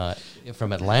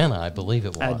 From Atlanta, I believe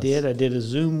it was. I did. I did a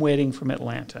Zoom wedding from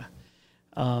Atlanta.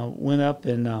 Went up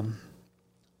and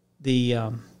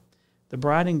the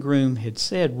bride and groom had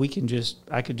said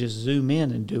I could just Zoom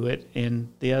in and do it, and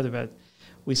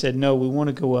we said no, we want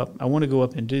to go up. I want to go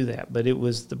up and do that, but it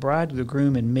was the bride, the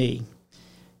groom, and me,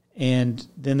 and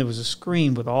then there was a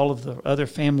screen with all of the other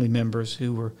family members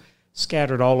who were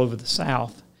scattered all over the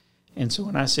South. And so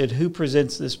when I said, who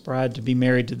presents this bride to be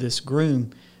married to this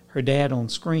groom, her dad on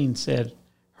screen said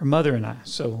her mother and I.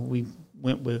 So we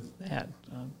went with that.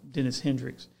 Dennis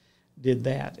Hendricks did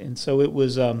that, and so it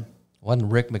was.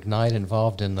 Wasn't Rick McKnight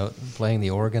involved in playing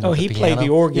the organ? Oh, he played the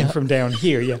organ from down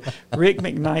here. Yeah, Rick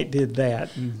McKnight did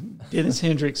that, and Dennis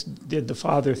Hendricks did the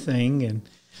father thing, and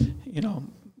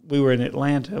we were in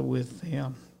Atlanta with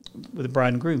the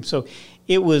bride and groom. So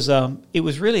it was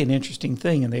really an interesting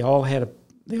thing, and they all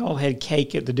had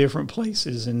cake at the different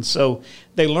places, and so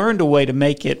they learned a way to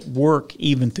make it work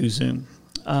even through Zoom.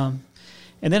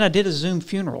 And then I did a Zoom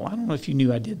funeral. I don't know if you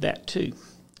knew I did that too,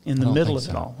 in the middle of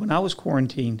it all. When I was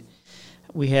quarantined,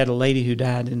 we had a lady who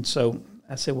died, and so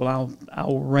I said, well,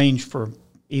 I'll arrange for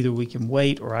either we can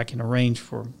wait or I can arrange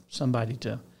for somebody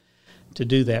to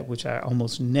do that, which I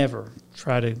almost never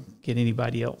try to get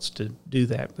anybody else to do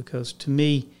that, because to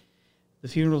me, the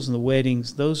funerals and the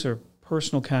weddings, those are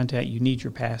personal contact. You need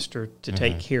your pastor to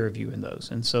take care of you in those.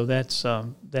 And so that's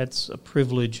a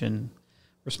privilege and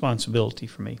responsibility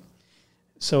for me.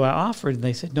 So I offered, and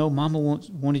they said, no, Mama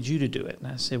wanted you to do it.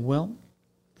 And I said, well,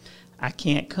 I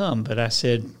can't come. But I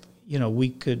said, the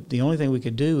only thing we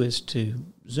could do is to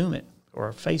Zoom it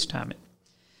or FaceTime it.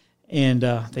 And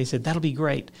they said, that'll be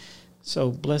great.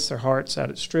 So bless their hearts, out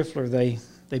at Striffler,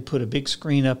 they put a big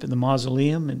screen up in the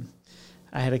mausoleum, and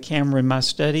I had a camera in my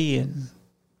study, and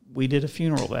we did a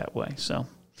funeral that way. So,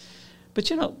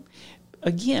 but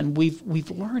again,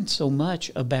 we've learned so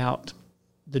much about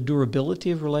the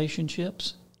durability of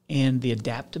relationships and the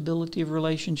adaptability of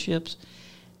relationships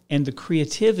and the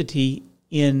creativity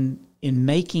in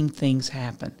making things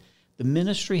happen. The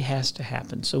ministry has to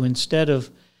happen. So instead of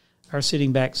our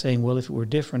sitting back saying, well, if it were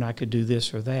different, I could do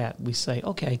this or that, we say,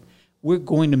 okay, we're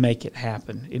going to make it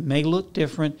happen. It may look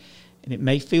different and it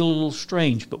may feel a little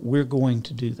strange, but we're going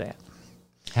to do that.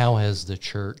 How has the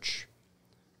church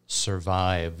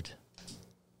survived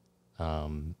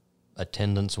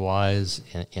attendance-wise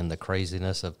in the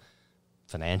craziness of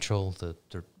financial,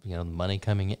 the money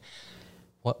coming in?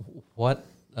 What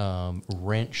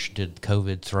wrench did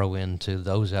COVID throw into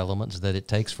those elements that it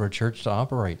takes for a church to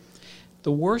operate?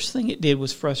 The worst thing it did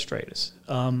was frustrate us.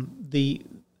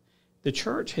 The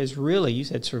church has really, you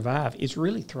said survived, it's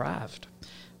really thrived.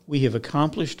 We have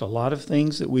accomplished a lot of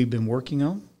things that we've been working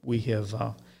on. We've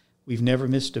never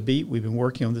missed a beat. We've been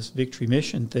working on this Victory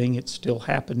Mission thing. It's still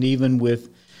happened even with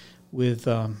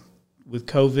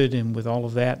COVID and with all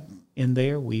of that in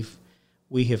there. We've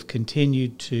We have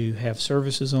continued to have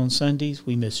services on Sundays.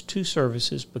 We missed 2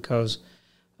 services because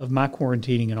of my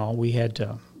quarantining and all. We had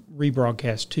to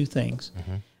rebroadcast 2 things.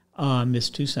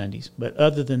 Missed 2 Sundays. But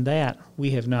other than that,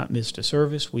 we have not missed a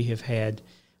service. We've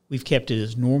kept it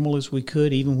as normal as we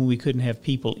could. Even when we couldn't have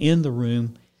people in the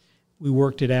room, we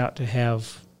worked it out to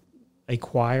have a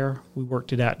choir. We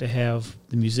worked it out to have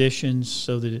the musicians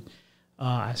so that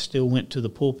I still went to the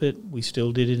pulpit. We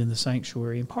still did it in the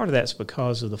sanctuary. And part of that's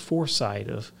because of the foresight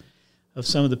of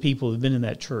some of the people who have been in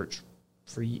that church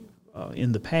for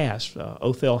in the past.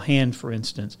 Othell Hand, for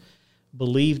instance,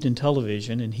 believed in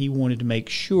television, and he wanted to make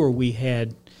sure we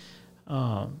had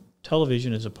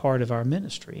television as a part of our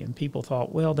ministry. And people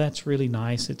thought, well, that's really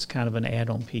nice. It's kind of an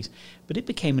add-on piece. But it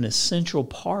became an essential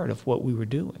part of what we were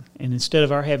doing. And instead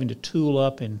of our having to tool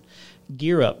up and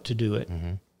gear up to do it,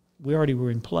 we already were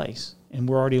in place, and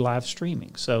we're already live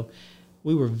streaming. So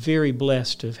we were very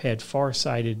blessed to have had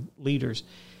far-sighted leaders.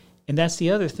 And that's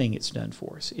the other thing it's done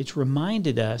for us. It's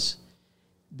reminded us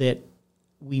that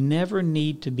we never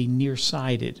need to be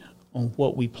nearsighted on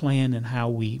what we plan and how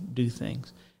we do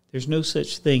things. There's no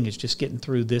such thing as just getting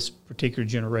through this particular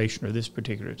generation or this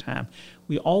particular time.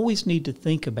 We always need to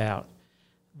think about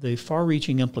the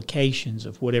far-reaching implications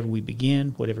of whatever we begin,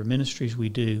 whatever ministries we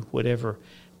do, whatever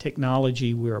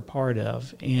technology we're a part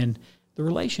of, and the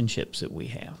relationships that we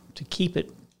have, to keep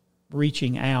it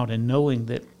reaching out and knowing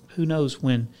that who knows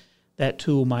when that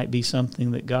tool might be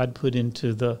something that God put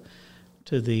into the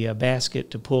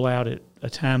basket to pull out at a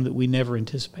time that we never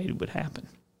anticipated would happen.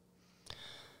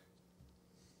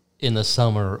 In the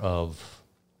summer of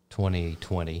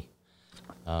 2020,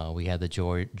 we had the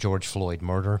George Floyd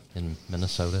murder in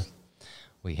Minnesota.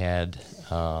 We had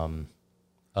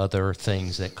other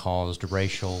things that caused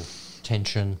racial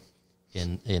tension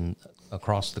in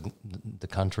across the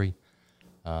country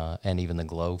and even the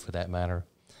globe, for that matter.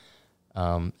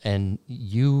 And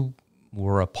you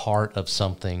were a part of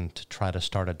something to try to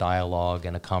start a dialogue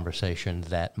and a conversation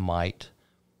that might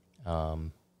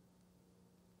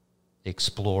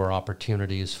explore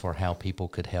opportunities for how people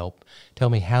could help. Tell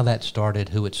me how that started,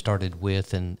 who it started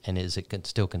with, and is it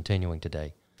still continuing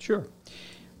today? Sure.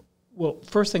 Well,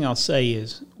 first thing I'll say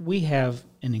is we have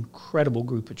an incredible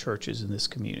group of churches in this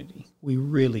community. We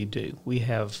really do. We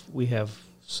have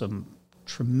some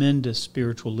tremendous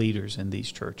spiritual leaders in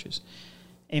these churches.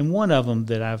 And one of them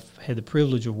that I've had the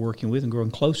privilege of working with and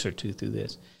growing closer to through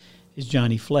this is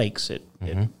Johnny Flakes at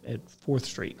 4th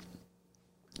Street,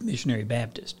 Missionary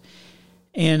Baptist.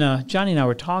 And Johnny and I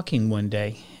were talking one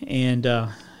day, and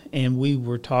we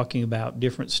were talking about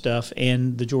different stuff,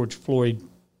 and the George Floyd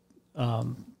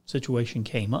situation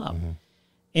came up.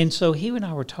 And so he and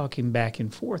I were talking back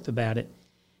and forth about it,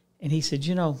 and he said,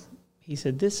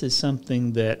 this is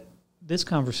something that, this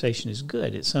conversation is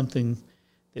good. It's something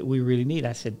that we really need.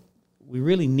 I said, we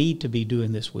really need to be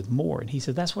doing this with more. And he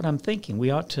said, that's what I'm thinking.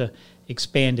 We ought to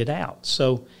expand it out.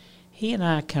 So he and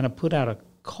I kind of put out a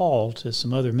call to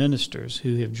some other ministers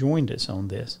who have joined us on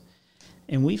this.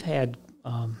 And we've had,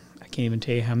 I can't even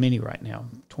tell you how many right now,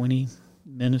 20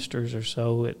 ministers or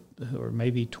so, or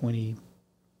maybe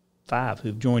 25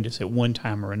 who've joined us at one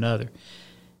time or another,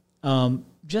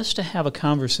 just to have a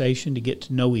conversation to get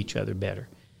to know each other better.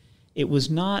 It was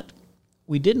not,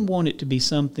 we didn't want it to be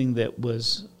something that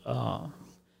was a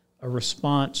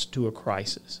response to a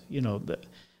crisis. You know, the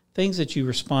things that you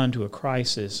respond to a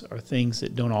crisis are things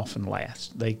that don't often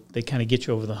last. They kind of get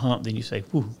you over the hump, then you say,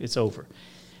 whew, it's over.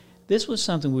 This was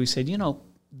something where we said,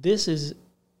 this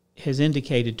has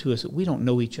indicated to us that we don't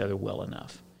know each other well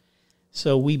enough.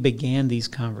 So we began these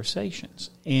conversations.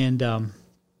 And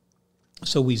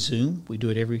so we Zoom. We do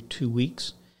it every 2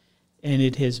 weeks. And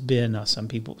it has been,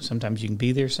 sometimes you can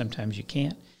be there, sometimes you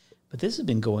can't. But this has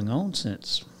been going on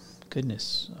since,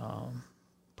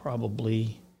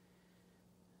 probably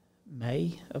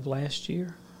May of last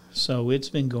year. So it's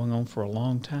been going on for a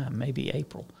long time, maybe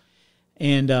April.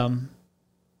 And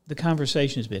the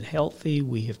conversation has been healthy.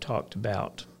 We have talked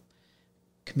about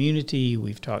community.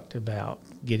 We've talked about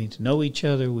getting to know each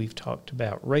other. We've talked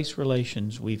about race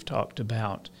relations. We've talked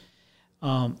about,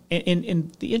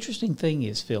 and the interesting thing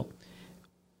is, Phil,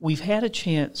 we've had a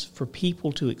chance for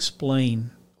people to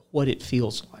explain what it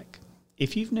feels like.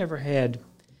 If you've never had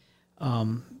a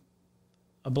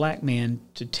black man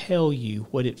to tell you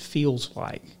what it feels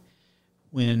like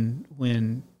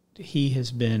when he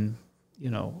has been,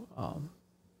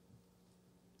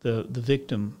 the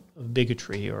victim of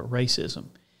bigotry or racism,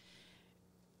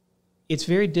 it's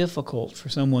very difficult for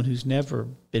someone who's never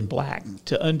been black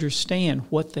to understand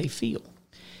what they feel.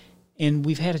 And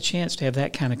we've had a chance to have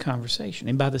that kind of conversation.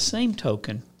 And by the same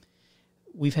token,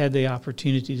 we've had the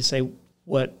opportunity to say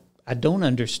what I don't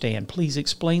understand. Please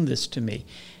explain this to me.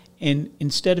 And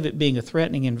instead of it being a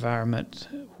threatening environment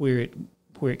where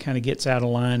it kind of gets out of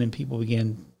line and people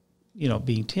begin,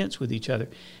 being tense with each other,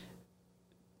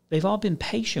 they've all been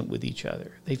patient with each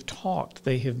other. They've talked.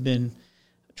 They have been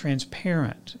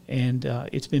transparent, and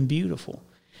it's been beautiful.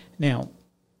 Now,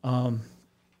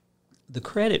 the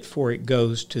credit for it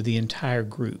goes to the entire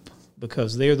group,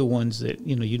 because they're the ones that,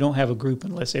 you don't have a group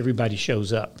unless everybody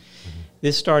shows up. Mm-hmm.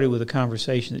 This started with a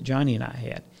conversation that Johnny and I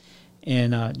had.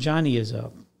 And Johnny is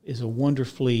a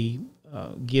wonderfully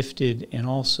gifted and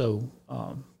also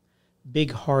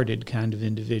big-hearted kind of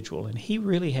individual. And he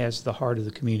really has the heart of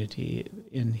the community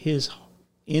in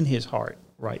his heart,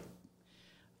 right,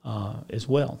 as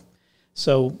well.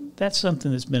 So that's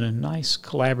something that's been a nice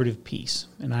collaborative piece,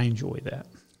 and I enjoy that.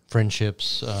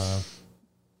 Friendships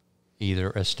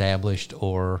either established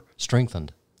or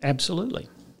strengthened. Absolutely.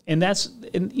 And that's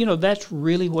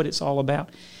really what it's all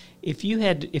about. If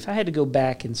I had to go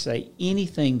back and say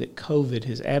anything that COVID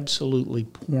has absolutely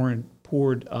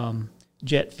poured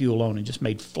jet fuel on and just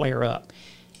made flare up,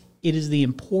 it is the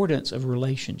importance of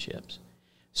relationships.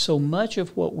 So much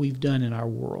of what we've done in our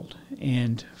world,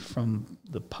 and from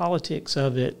the politics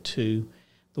of it to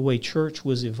the way church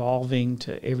was evolving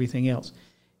to everything else,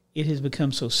 it has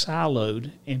become so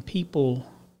siloed, and people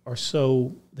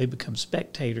they become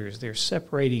spectators. They're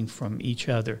separating from each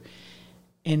other.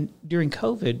 And during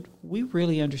COVID, we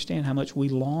really understand how much we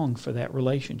long for that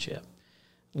relationship,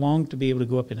 long to be able to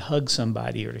go up and hug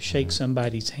somebody or to shake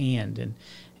somebody's hand,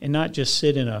 and not just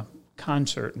sit in a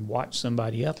concert and watch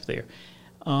somebody up there.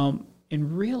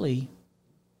 And really,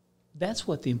 that's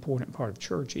what the important part of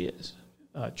church is.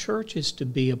 Church is to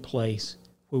be a place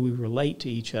where we relate to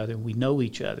each other, we know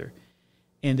each other,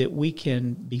 and that we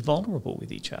can be vulnerable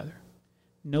with each other,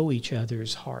 know each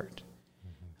other's heart.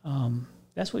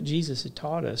 That's what Jesus had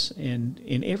taught us. And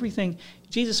in everything,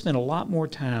 Jesus spent a lot more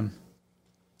time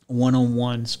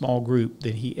one-on-one, small group,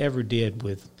 than he ever did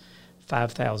with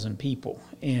 5,000 people.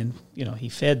 And, he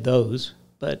fed those.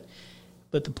 But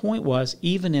the point was,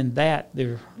 even in that,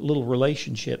 there are little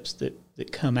relationships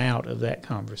that come out of that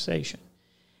conversation.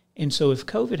 And so if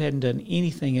COVID hadn't done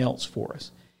anything else for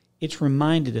us, it's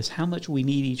reminded us how much we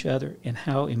need each other and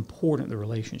how important the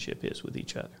relationship is with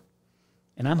each other.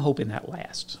 And I'm hoping that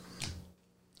lasts.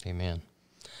 Amen.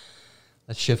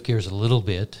 Let's shift gears a little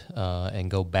bit and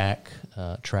go back,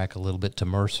 track a little bit to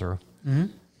Mercer. Mm-hmm.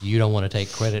 You don't want to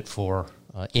take credit for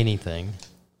anything,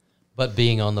 but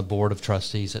being on the board of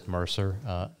trustees at Mercer,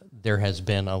 there has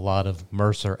been a lot of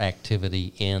Mercer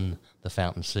activity in the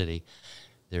Fountain City.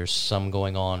 There's some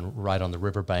going on right on the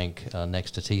riverbank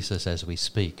next to Thesis as we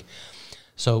speak.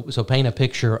 So paint a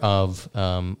picture of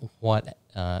what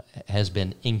has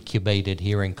been incubated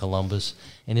here in Columbus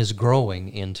and is growing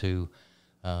into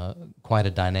quite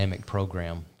a dynamic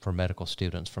program for medical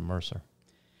students from Mercer.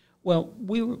 Well,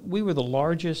 we were the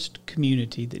largest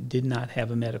community that did not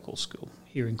have a medical school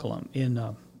here in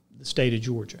the state of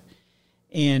Georgia.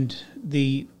 And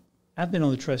I've been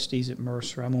on the trustees at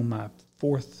Mercer. I'm on my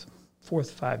fourth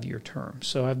 5-year term,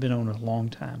 so I've been on it a long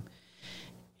time.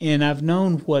 And I've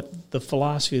known what the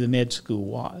philosophy of the med school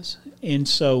was. And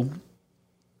so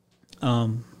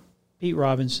Pete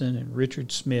Robinson and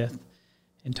Richard Smith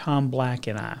and Tom Black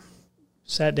and I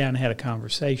sat down and had a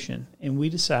conversation, and we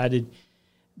decided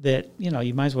that,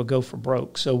 you might as well go for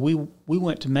broke. So we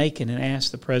went to Macon and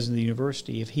asked the president of the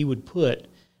university if he would put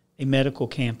a medical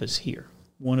campus here,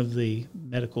 one of the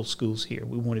medical schools here.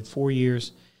 We wanted 4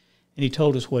 years, and he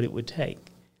told us what it would take.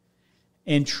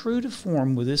 And true to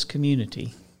form with this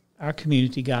community, our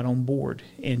community got on board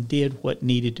and did what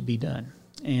needed to be done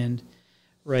and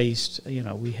raised,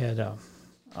 we had a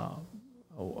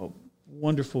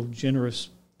wonderful, generous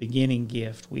beginning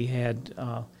gift. We had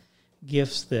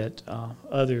gifts that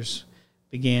others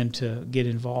began to get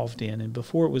involved in. And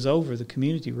before it was over, the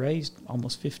community raised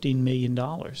almost $15 million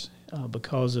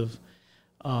because of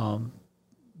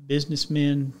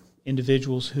businessmen,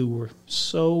 individuals who were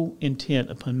so intent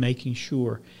upon making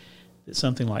sure that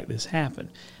something like this happened.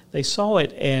 They saw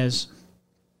it as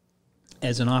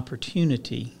an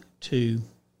opportunity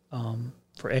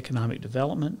for economic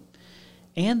development,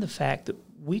 and the fact that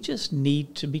we just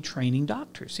need to be training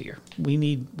doctors here. We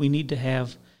need to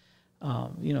have,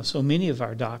 so many of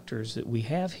our doctors that we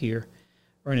have here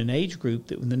are in an age group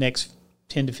that in the next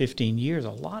 10 to 15 years,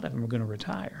 a lot of them are going to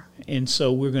retire. And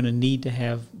so we're going to need to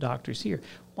have doctors here.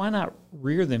 Why not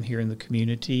rear them here in the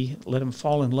community, let them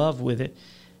fall in love with it,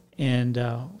 and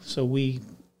so we,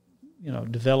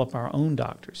 develop our own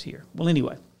doctors here. Well,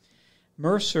 anyway,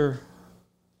 Mercer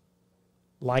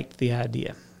liked the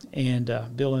idea, and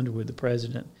Bill Underwood, the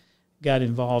president, got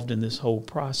involved in this whole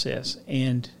process,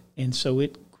 and so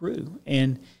it grew.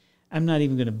 And I'm not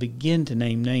even going to begin to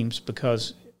name names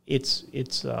because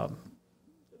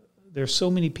there's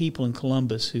so many people in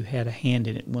Columbus who had a hand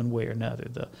in it one way or another.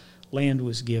 The land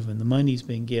was given, the money's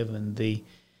been given, the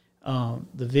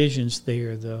vision's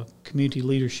there, the community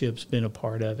leadership's been a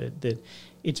part of it. That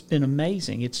it's been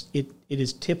amazing. It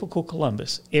is typical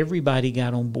Columbus. Everybody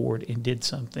got on board and did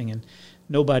something, and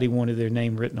nobody wanted their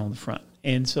name written on the front.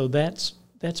 And so that's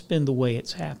been the way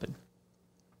it's happened.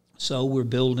 So we're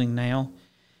building now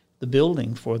the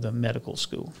building for the medical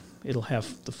school. It'll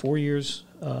have the 4 years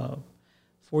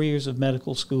of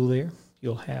medical school there.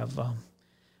 You'll have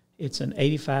it's an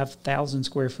 85,000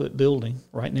 square foot building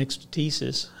right next to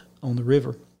TSIS on the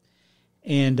river,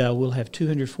 and we'll have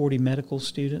 240 medical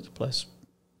students plus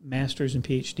master's and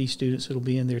PhD students that'll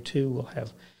be in there too.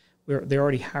 They're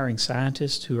already hiring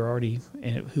scientists who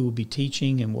will be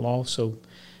teaching and will also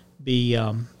be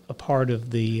a part of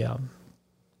the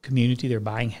community. They're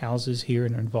buying houses here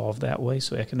and are involved that way.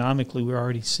 So economically, we're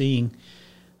already seeing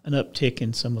an uptick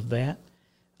in some of that.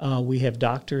 We have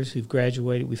doctors who've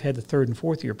graduated. We've had the 3rd and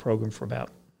 4th year program for about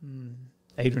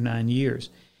 8 or 9 years.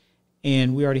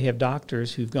 And we already have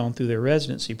doctors who've gone through their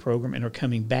residency program and are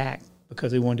coming back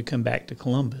because they wanted to come back to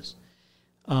Columbus.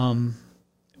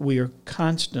 We are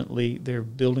they're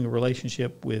building a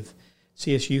relationship with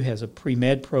CSU, has a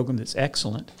pre-med program that's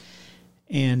excellent.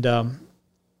 And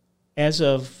as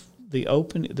of the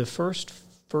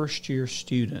first year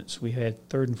students, we had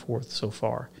 3rd and 4th so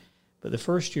far. But the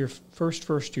first year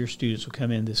students will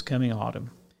come in this coming autumn.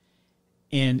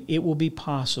 And it will be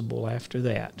possible after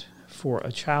that for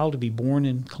a child to be born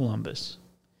in Columbus,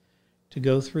 to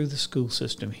go through the school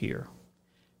system here,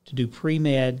 to do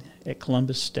pre-med at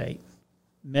Columbus State,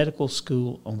 medical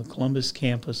school on the Columbus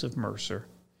campus of Mercer,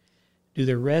 do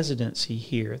their residency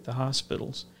here at the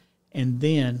hospitals, and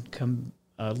then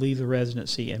leave the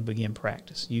residency and begin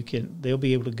practice. They'll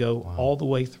be able to go all the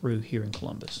way through here in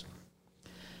Columbus.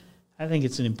 I think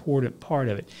it's an important part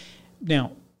of it.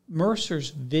 Now, Mercer's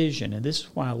vision, and this is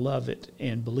why I love it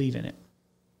and believe in it,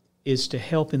 is to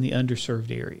help in the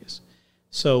underserved areas.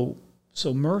 So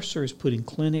Mercer is putting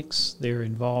clinics. They're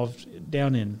involved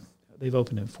they've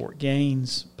opened in Fort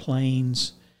Gaines,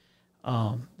 Plains.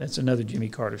 That's another Jimmy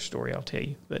Carter story I'll tell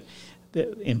you. But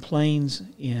in Plains,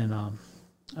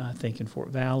 I think in Fort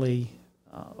Valley,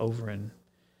 over in,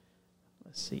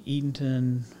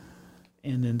 Edenton,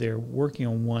 and then they're working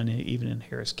on one even in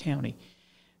Harris County.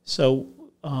 So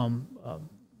the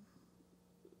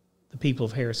people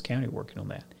of Harris County are working on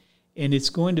that. And it's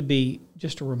going to be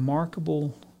just a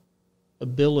remarkable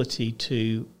ability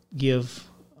to give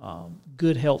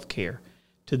good health care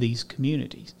to these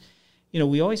communities.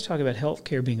 We always talk about health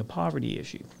care being a poverty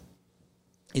issue.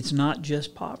 It's not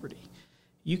just poverty.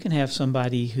 You can have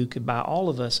somebody who could buy all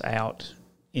of us out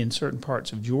in certain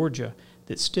parts of Georgia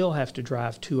that still have to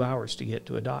drive 2 hours to get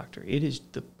to a doctor. It is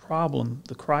the problem,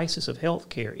 the crisis of health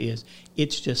care is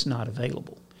it's just not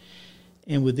available.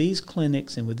 And with these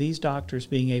clinics and with these doctors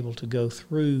being able to go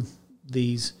through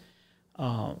these,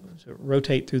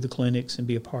 rotate through the clinics and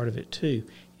be a part of it too,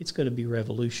 it's going to be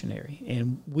revolutionary.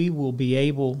 And we will be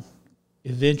able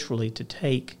eventually to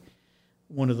take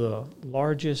one of the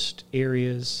largest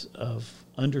areas of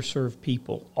underserved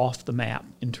people off the map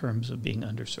in terms of being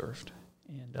underserved.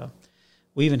 And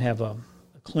we even have a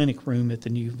clinic room at the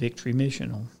new Victory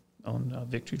Mission on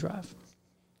Victory Drive.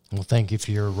 Well, thank you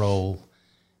for your role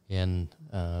in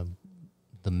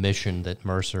the mission that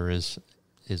Mercer is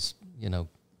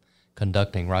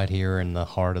conducting right here in the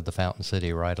heart of the Fountain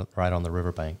City, right on the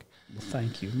riverbank. Well,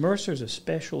 thank you. Mercer's a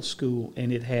special school,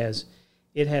 and it has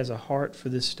a heart for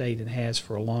this state and has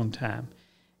for a long time.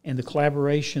 And the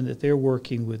collaboration that they're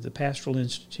working with the Pastoral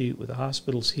Institute, with the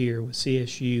hospitals here, with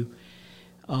CSU,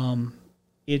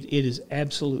 it is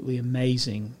absolutely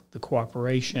amazing, the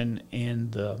cooperation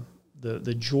and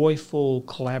the joyful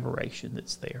collaboration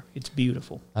that's there. It's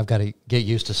beautiful. I've got to get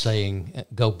used to saying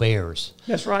 "Go Bears."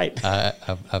 That's right.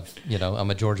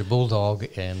 I'm a Georgia Bulldog,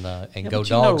 and go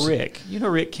Dogs. You know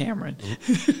Rick Cameron.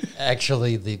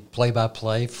 Actually, the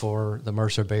play-by-play for the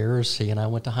Mercer Bears, he and I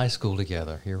went to high school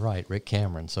together. You're right, Rick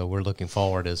Cameron. So we're looking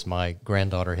forward as my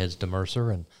granddaughter heads to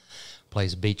Mercer and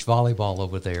plays beach volleyball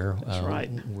over there. That's right.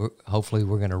 Hopefully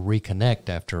we're going to reconnect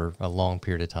after a long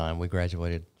period of time. We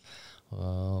graduated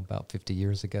about 50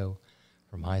 years ago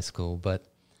from high school. But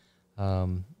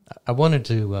I wanted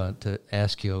to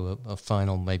ask you a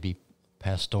final, maybe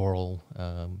pastoral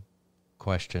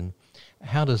question.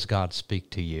 How does God speak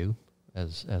to you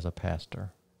as a pastor?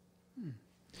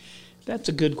 That's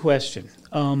a good question.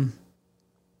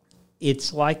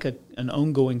 It's like an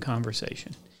ongoing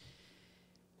conversation.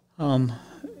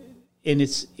 And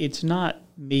it's not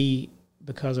me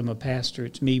because I'm a pastor.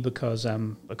 It's me because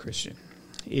I'm a Christian.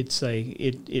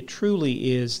 It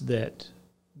truly is that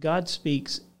God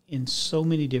speaks in so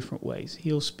many different ways.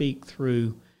 He'll speak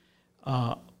through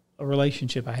a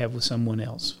relationship I have with someone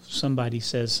else. Somebody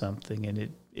says something,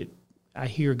 and I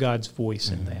hear God's voice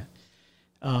in that.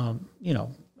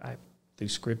 Through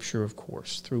Scripture, of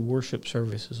course, through worship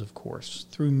services, of course,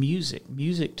 through music.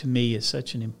 Music to me is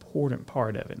such an important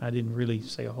part of it. And I didn't really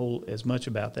say as much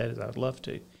about that as I'd love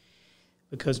to,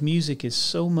 because music is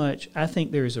so much. I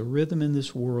think there is a rhythm in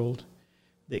this world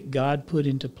that God put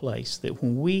into place that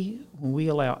when we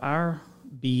allow our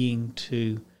being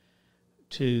to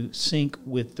sync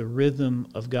with the rhythm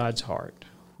of God's heart,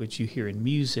 which you hear in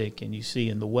music and you see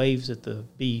in the waves at the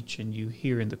beach and you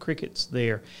hear in the crickets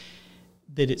there,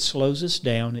 that it slows us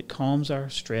down, it calms our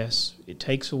stress, it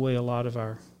takes away a lot of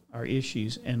our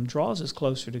issues and draws us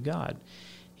closer to God.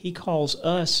 He calls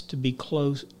us to be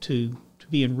close to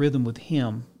be in rhythm with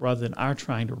Him rather than our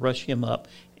trying to rush Him up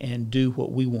and do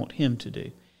what we want Him to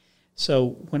do.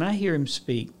 So when I hear Him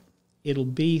speak, it'll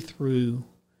be through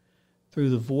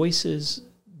the voices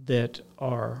that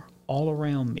are all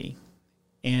around me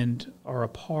and are a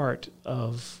part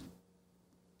of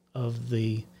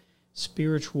the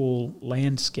spiritual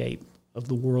landscape of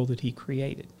the world that He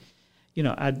created.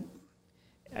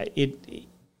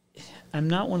 I'm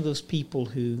not one of those people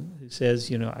who says,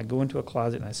 I go into a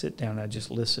closet and I sit down and I just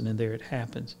listen and there it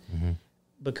happens,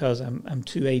 because I'm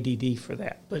too ADD for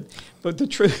that. But the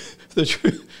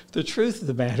truth of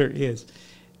the matter is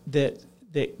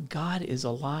that God is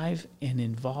alive and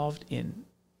involved in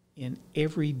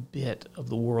every bit of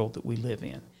the world that we live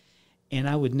in. And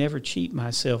I would never cheat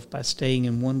myself by staying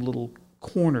in one little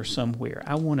corner somewhere.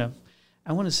 I want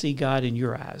to see God in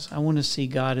your eyes. I want to see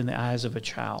God in the eyes of a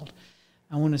child.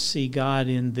 I want to see God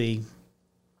in the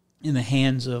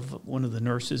hands of one of the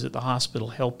nurses at the hospital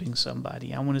helping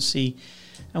somebody. I want to see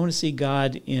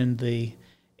God in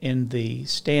the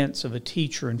stance of a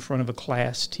teacher in front of a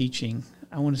class teaching.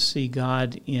 I want to see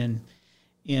God in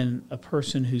a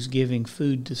person who's giving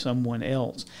food to someone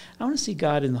else. I want to see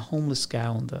God in the homeless guy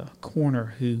on the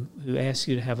corner who asks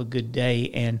you to have a good day,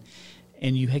 and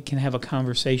you can have a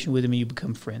conversation with him and you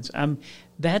become friends.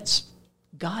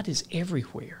 God is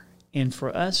everywhere. And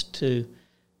for us to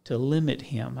limit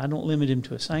Him, I don't limit Him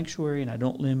to a sanctuary, and I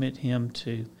don't limit Him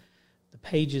to the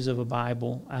pages of a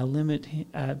Bible. I limit Him.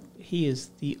 He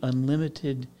is the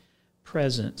unlimited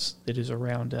presence that is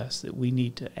around us that we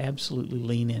need to absolutely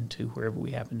lean into wherever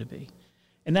we happen to be.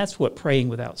 And that's what praying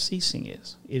without ceasing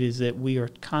is. It is that we are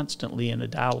constantly in a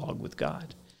dialogue with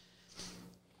God.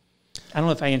 I don't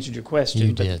know if I answered your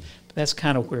question, but that's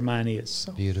kind of where mine is.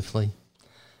 So. Beautifully.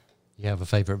 You have a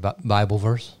favorite Bible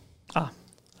verse?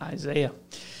 Isaiah.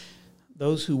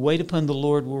 Those who wait upon the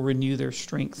Lord will renew their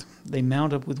strength. They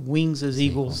mount up with wings as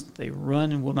eagles. They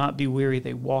run and will not be weary.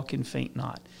 They walk and faint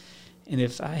not. And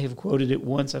if I have quoted it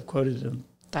once, I've quoted it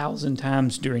 1,000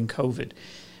 times during COVID,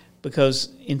 because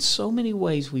in so many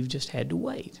ways we've just had to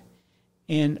wait.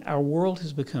 And our world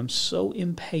has become so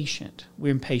impatient.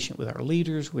 We're impatient with our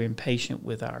leaders. We're impatient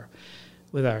with our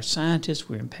scientists.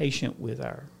 We're impatient with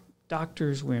our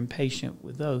doctors. We're impatient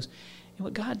with those. And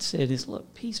what God said is,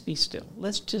 look, peace be still.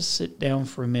 Let's just sit down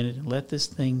for a minute and let this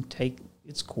thing take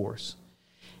its course.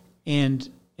 And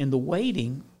the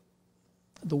waiting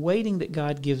that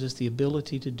God gives us the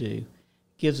ability to do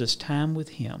gives us time with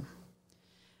Him.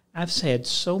 I've had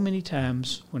so many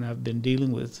times when I've been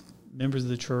dealing with members of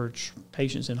the church,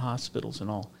 patients in hospitals and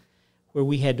all, where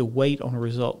we had to wait on a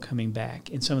result coming back.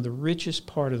 And some of the richest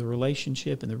part of the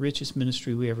relationship and the richest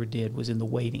ministry we ever did was in the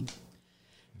waiting.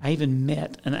 I even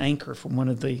met an anchor from one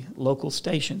of the local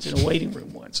stations in a waiting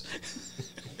room once.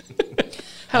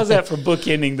 How's that for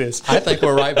bookending this? I think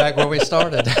we're right back where we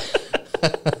started.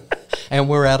 And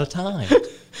we're out of time.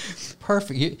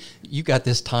 Perfect. You got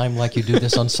this time like you do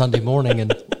this on Sunday morning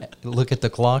and look at the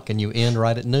clock and you end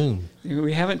right at noon.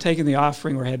 We haven't taken the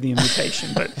offering or had the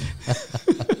invitation, but...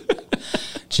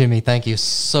 Jimmy, thank you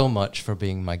so much for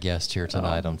being my guest here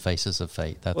tonight on Faces of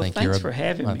Faith. Thanks for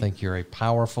having me. I think you're a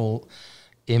powerful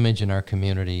image in our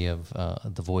community of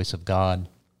the voice of God.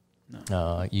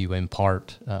 No. You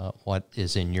impart what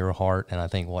is in your heart, and I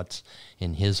think what's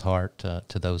in His heart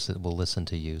to those that will listen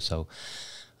to you. So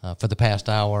for the past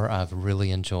hour, I've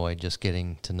really enjoyed just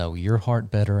getting to know your heart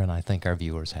better, and I think our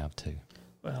viewers have too.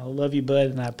 Well, I love you, bud,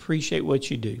 and I appreciate what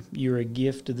you do. You're a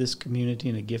gift to this community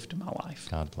and a gift to my life.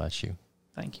 God bless you.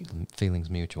 Thank you. Feelings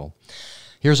mutual.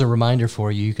 Here's a reminder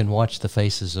for you. You can watch the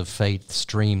Faces of Faith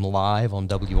stream live on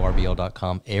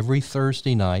WRBL.com every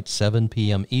Thursday night, 7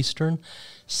 p.m. Eastern,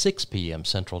 6 p.m.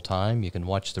 Central Time. You can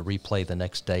watch the replay the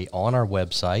next day on our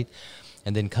website.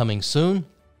 And then coming soon,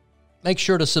 make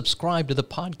sure to subscribe to the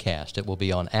podcast. It will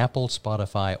be on Apple,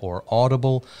 Spotify, or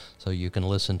Audible, so you can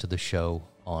listen to the show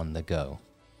on the go.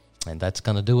 And that's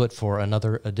going to do it for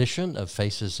another edition of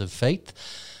Faces of Faith.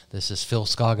 This is Phil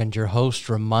Scoggins, your host,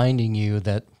 reminding you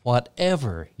that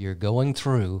whatever you're going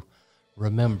through,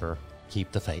 remember,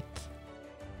 keep the faith.